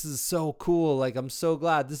 man, this is so cool. Like, I'm so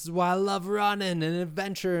glad. This is why I love running and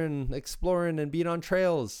adventure and exploring and being on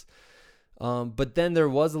trails. But then there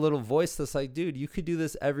was a little voice that's like, dude, you could do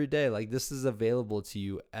this every day. Like this is available to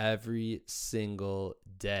you every single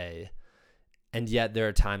day. And yet there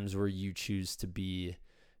are times where you choose to be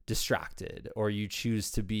distracted or you choose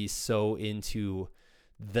to be so into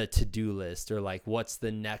the to-do list or like, what's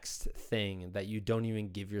the next thing that you don't even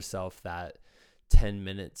give yourself that 10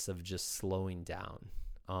 minutes of just slowing down.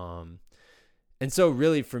 And so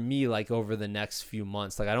really for me, like over the next few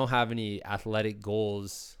months, like I don't have any athletic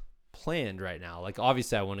goals planned right now. Like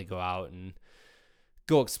obviously I want to go out and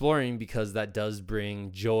go exploring because that does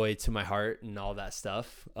bring joy to my heart and all that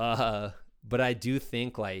stuff. But I do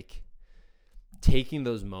think like taking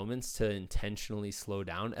those moments to intentionally slow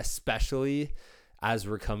down, especially as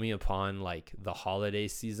we're coming upon like the holiday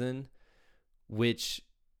season, which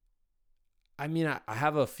I mean, I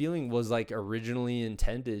have a feeling was like originally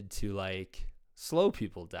intended to like slow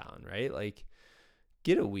people down, right? Like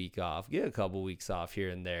get a week off, get a couple weeks off here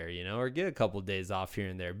and there, or get a couple days off here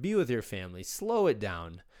and there, be with your family, slow it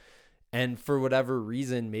down. And for whatever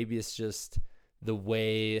reason, maybe it's just the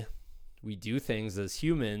way we do things as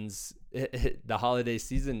humans. The holiday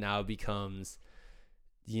season now becomes,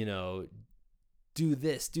 do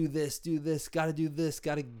this, got to do this,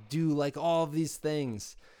 got to do like all of these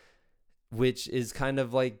things. which is kind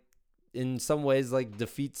of like, in some ways, like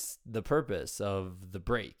defeats the purpose of the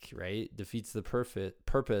break, right? Defeats the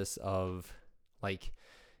purpose of like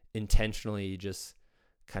intentionally just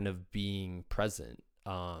kind of being present.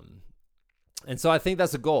 And so I think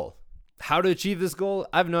that's a goal. How to achieve this goal,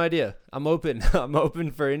 I have no idea. I'm open. I'm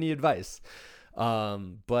open for any advice.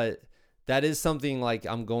 But that is something like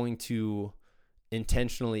I'm going to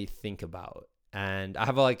intentionally think about. And I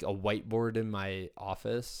have like a whiteboard in my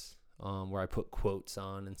office where I put quotes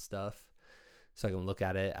on and stuff so I can look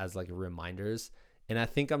at it as like reminders. And I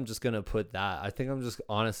think I'm just going to put that. I think I'm just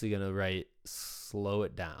honestly going to write, slow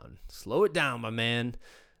it down, my man,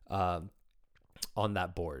 on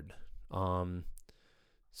that board. So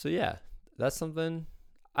yeah, that's something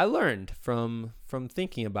I learned from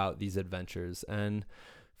thinking about these adventures, and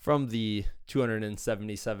from the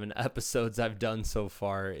 277 episodes I've done so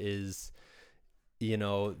far is, you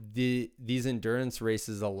know, these endurance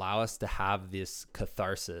races allow us to have this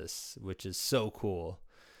catharsis, which is so cool.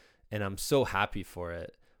 And I'm so happy for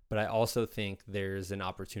it. But I also think there's an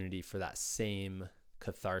opportunity for that same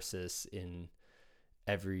catharsis in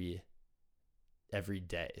every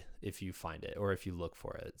day if you find it or if you look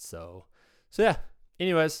for it. So yeah.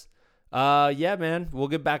 Anyways, yeah, man, we'll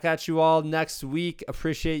get back at you all next week.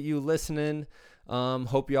 Appreciate you listening.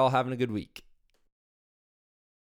 Hope you all having a good week.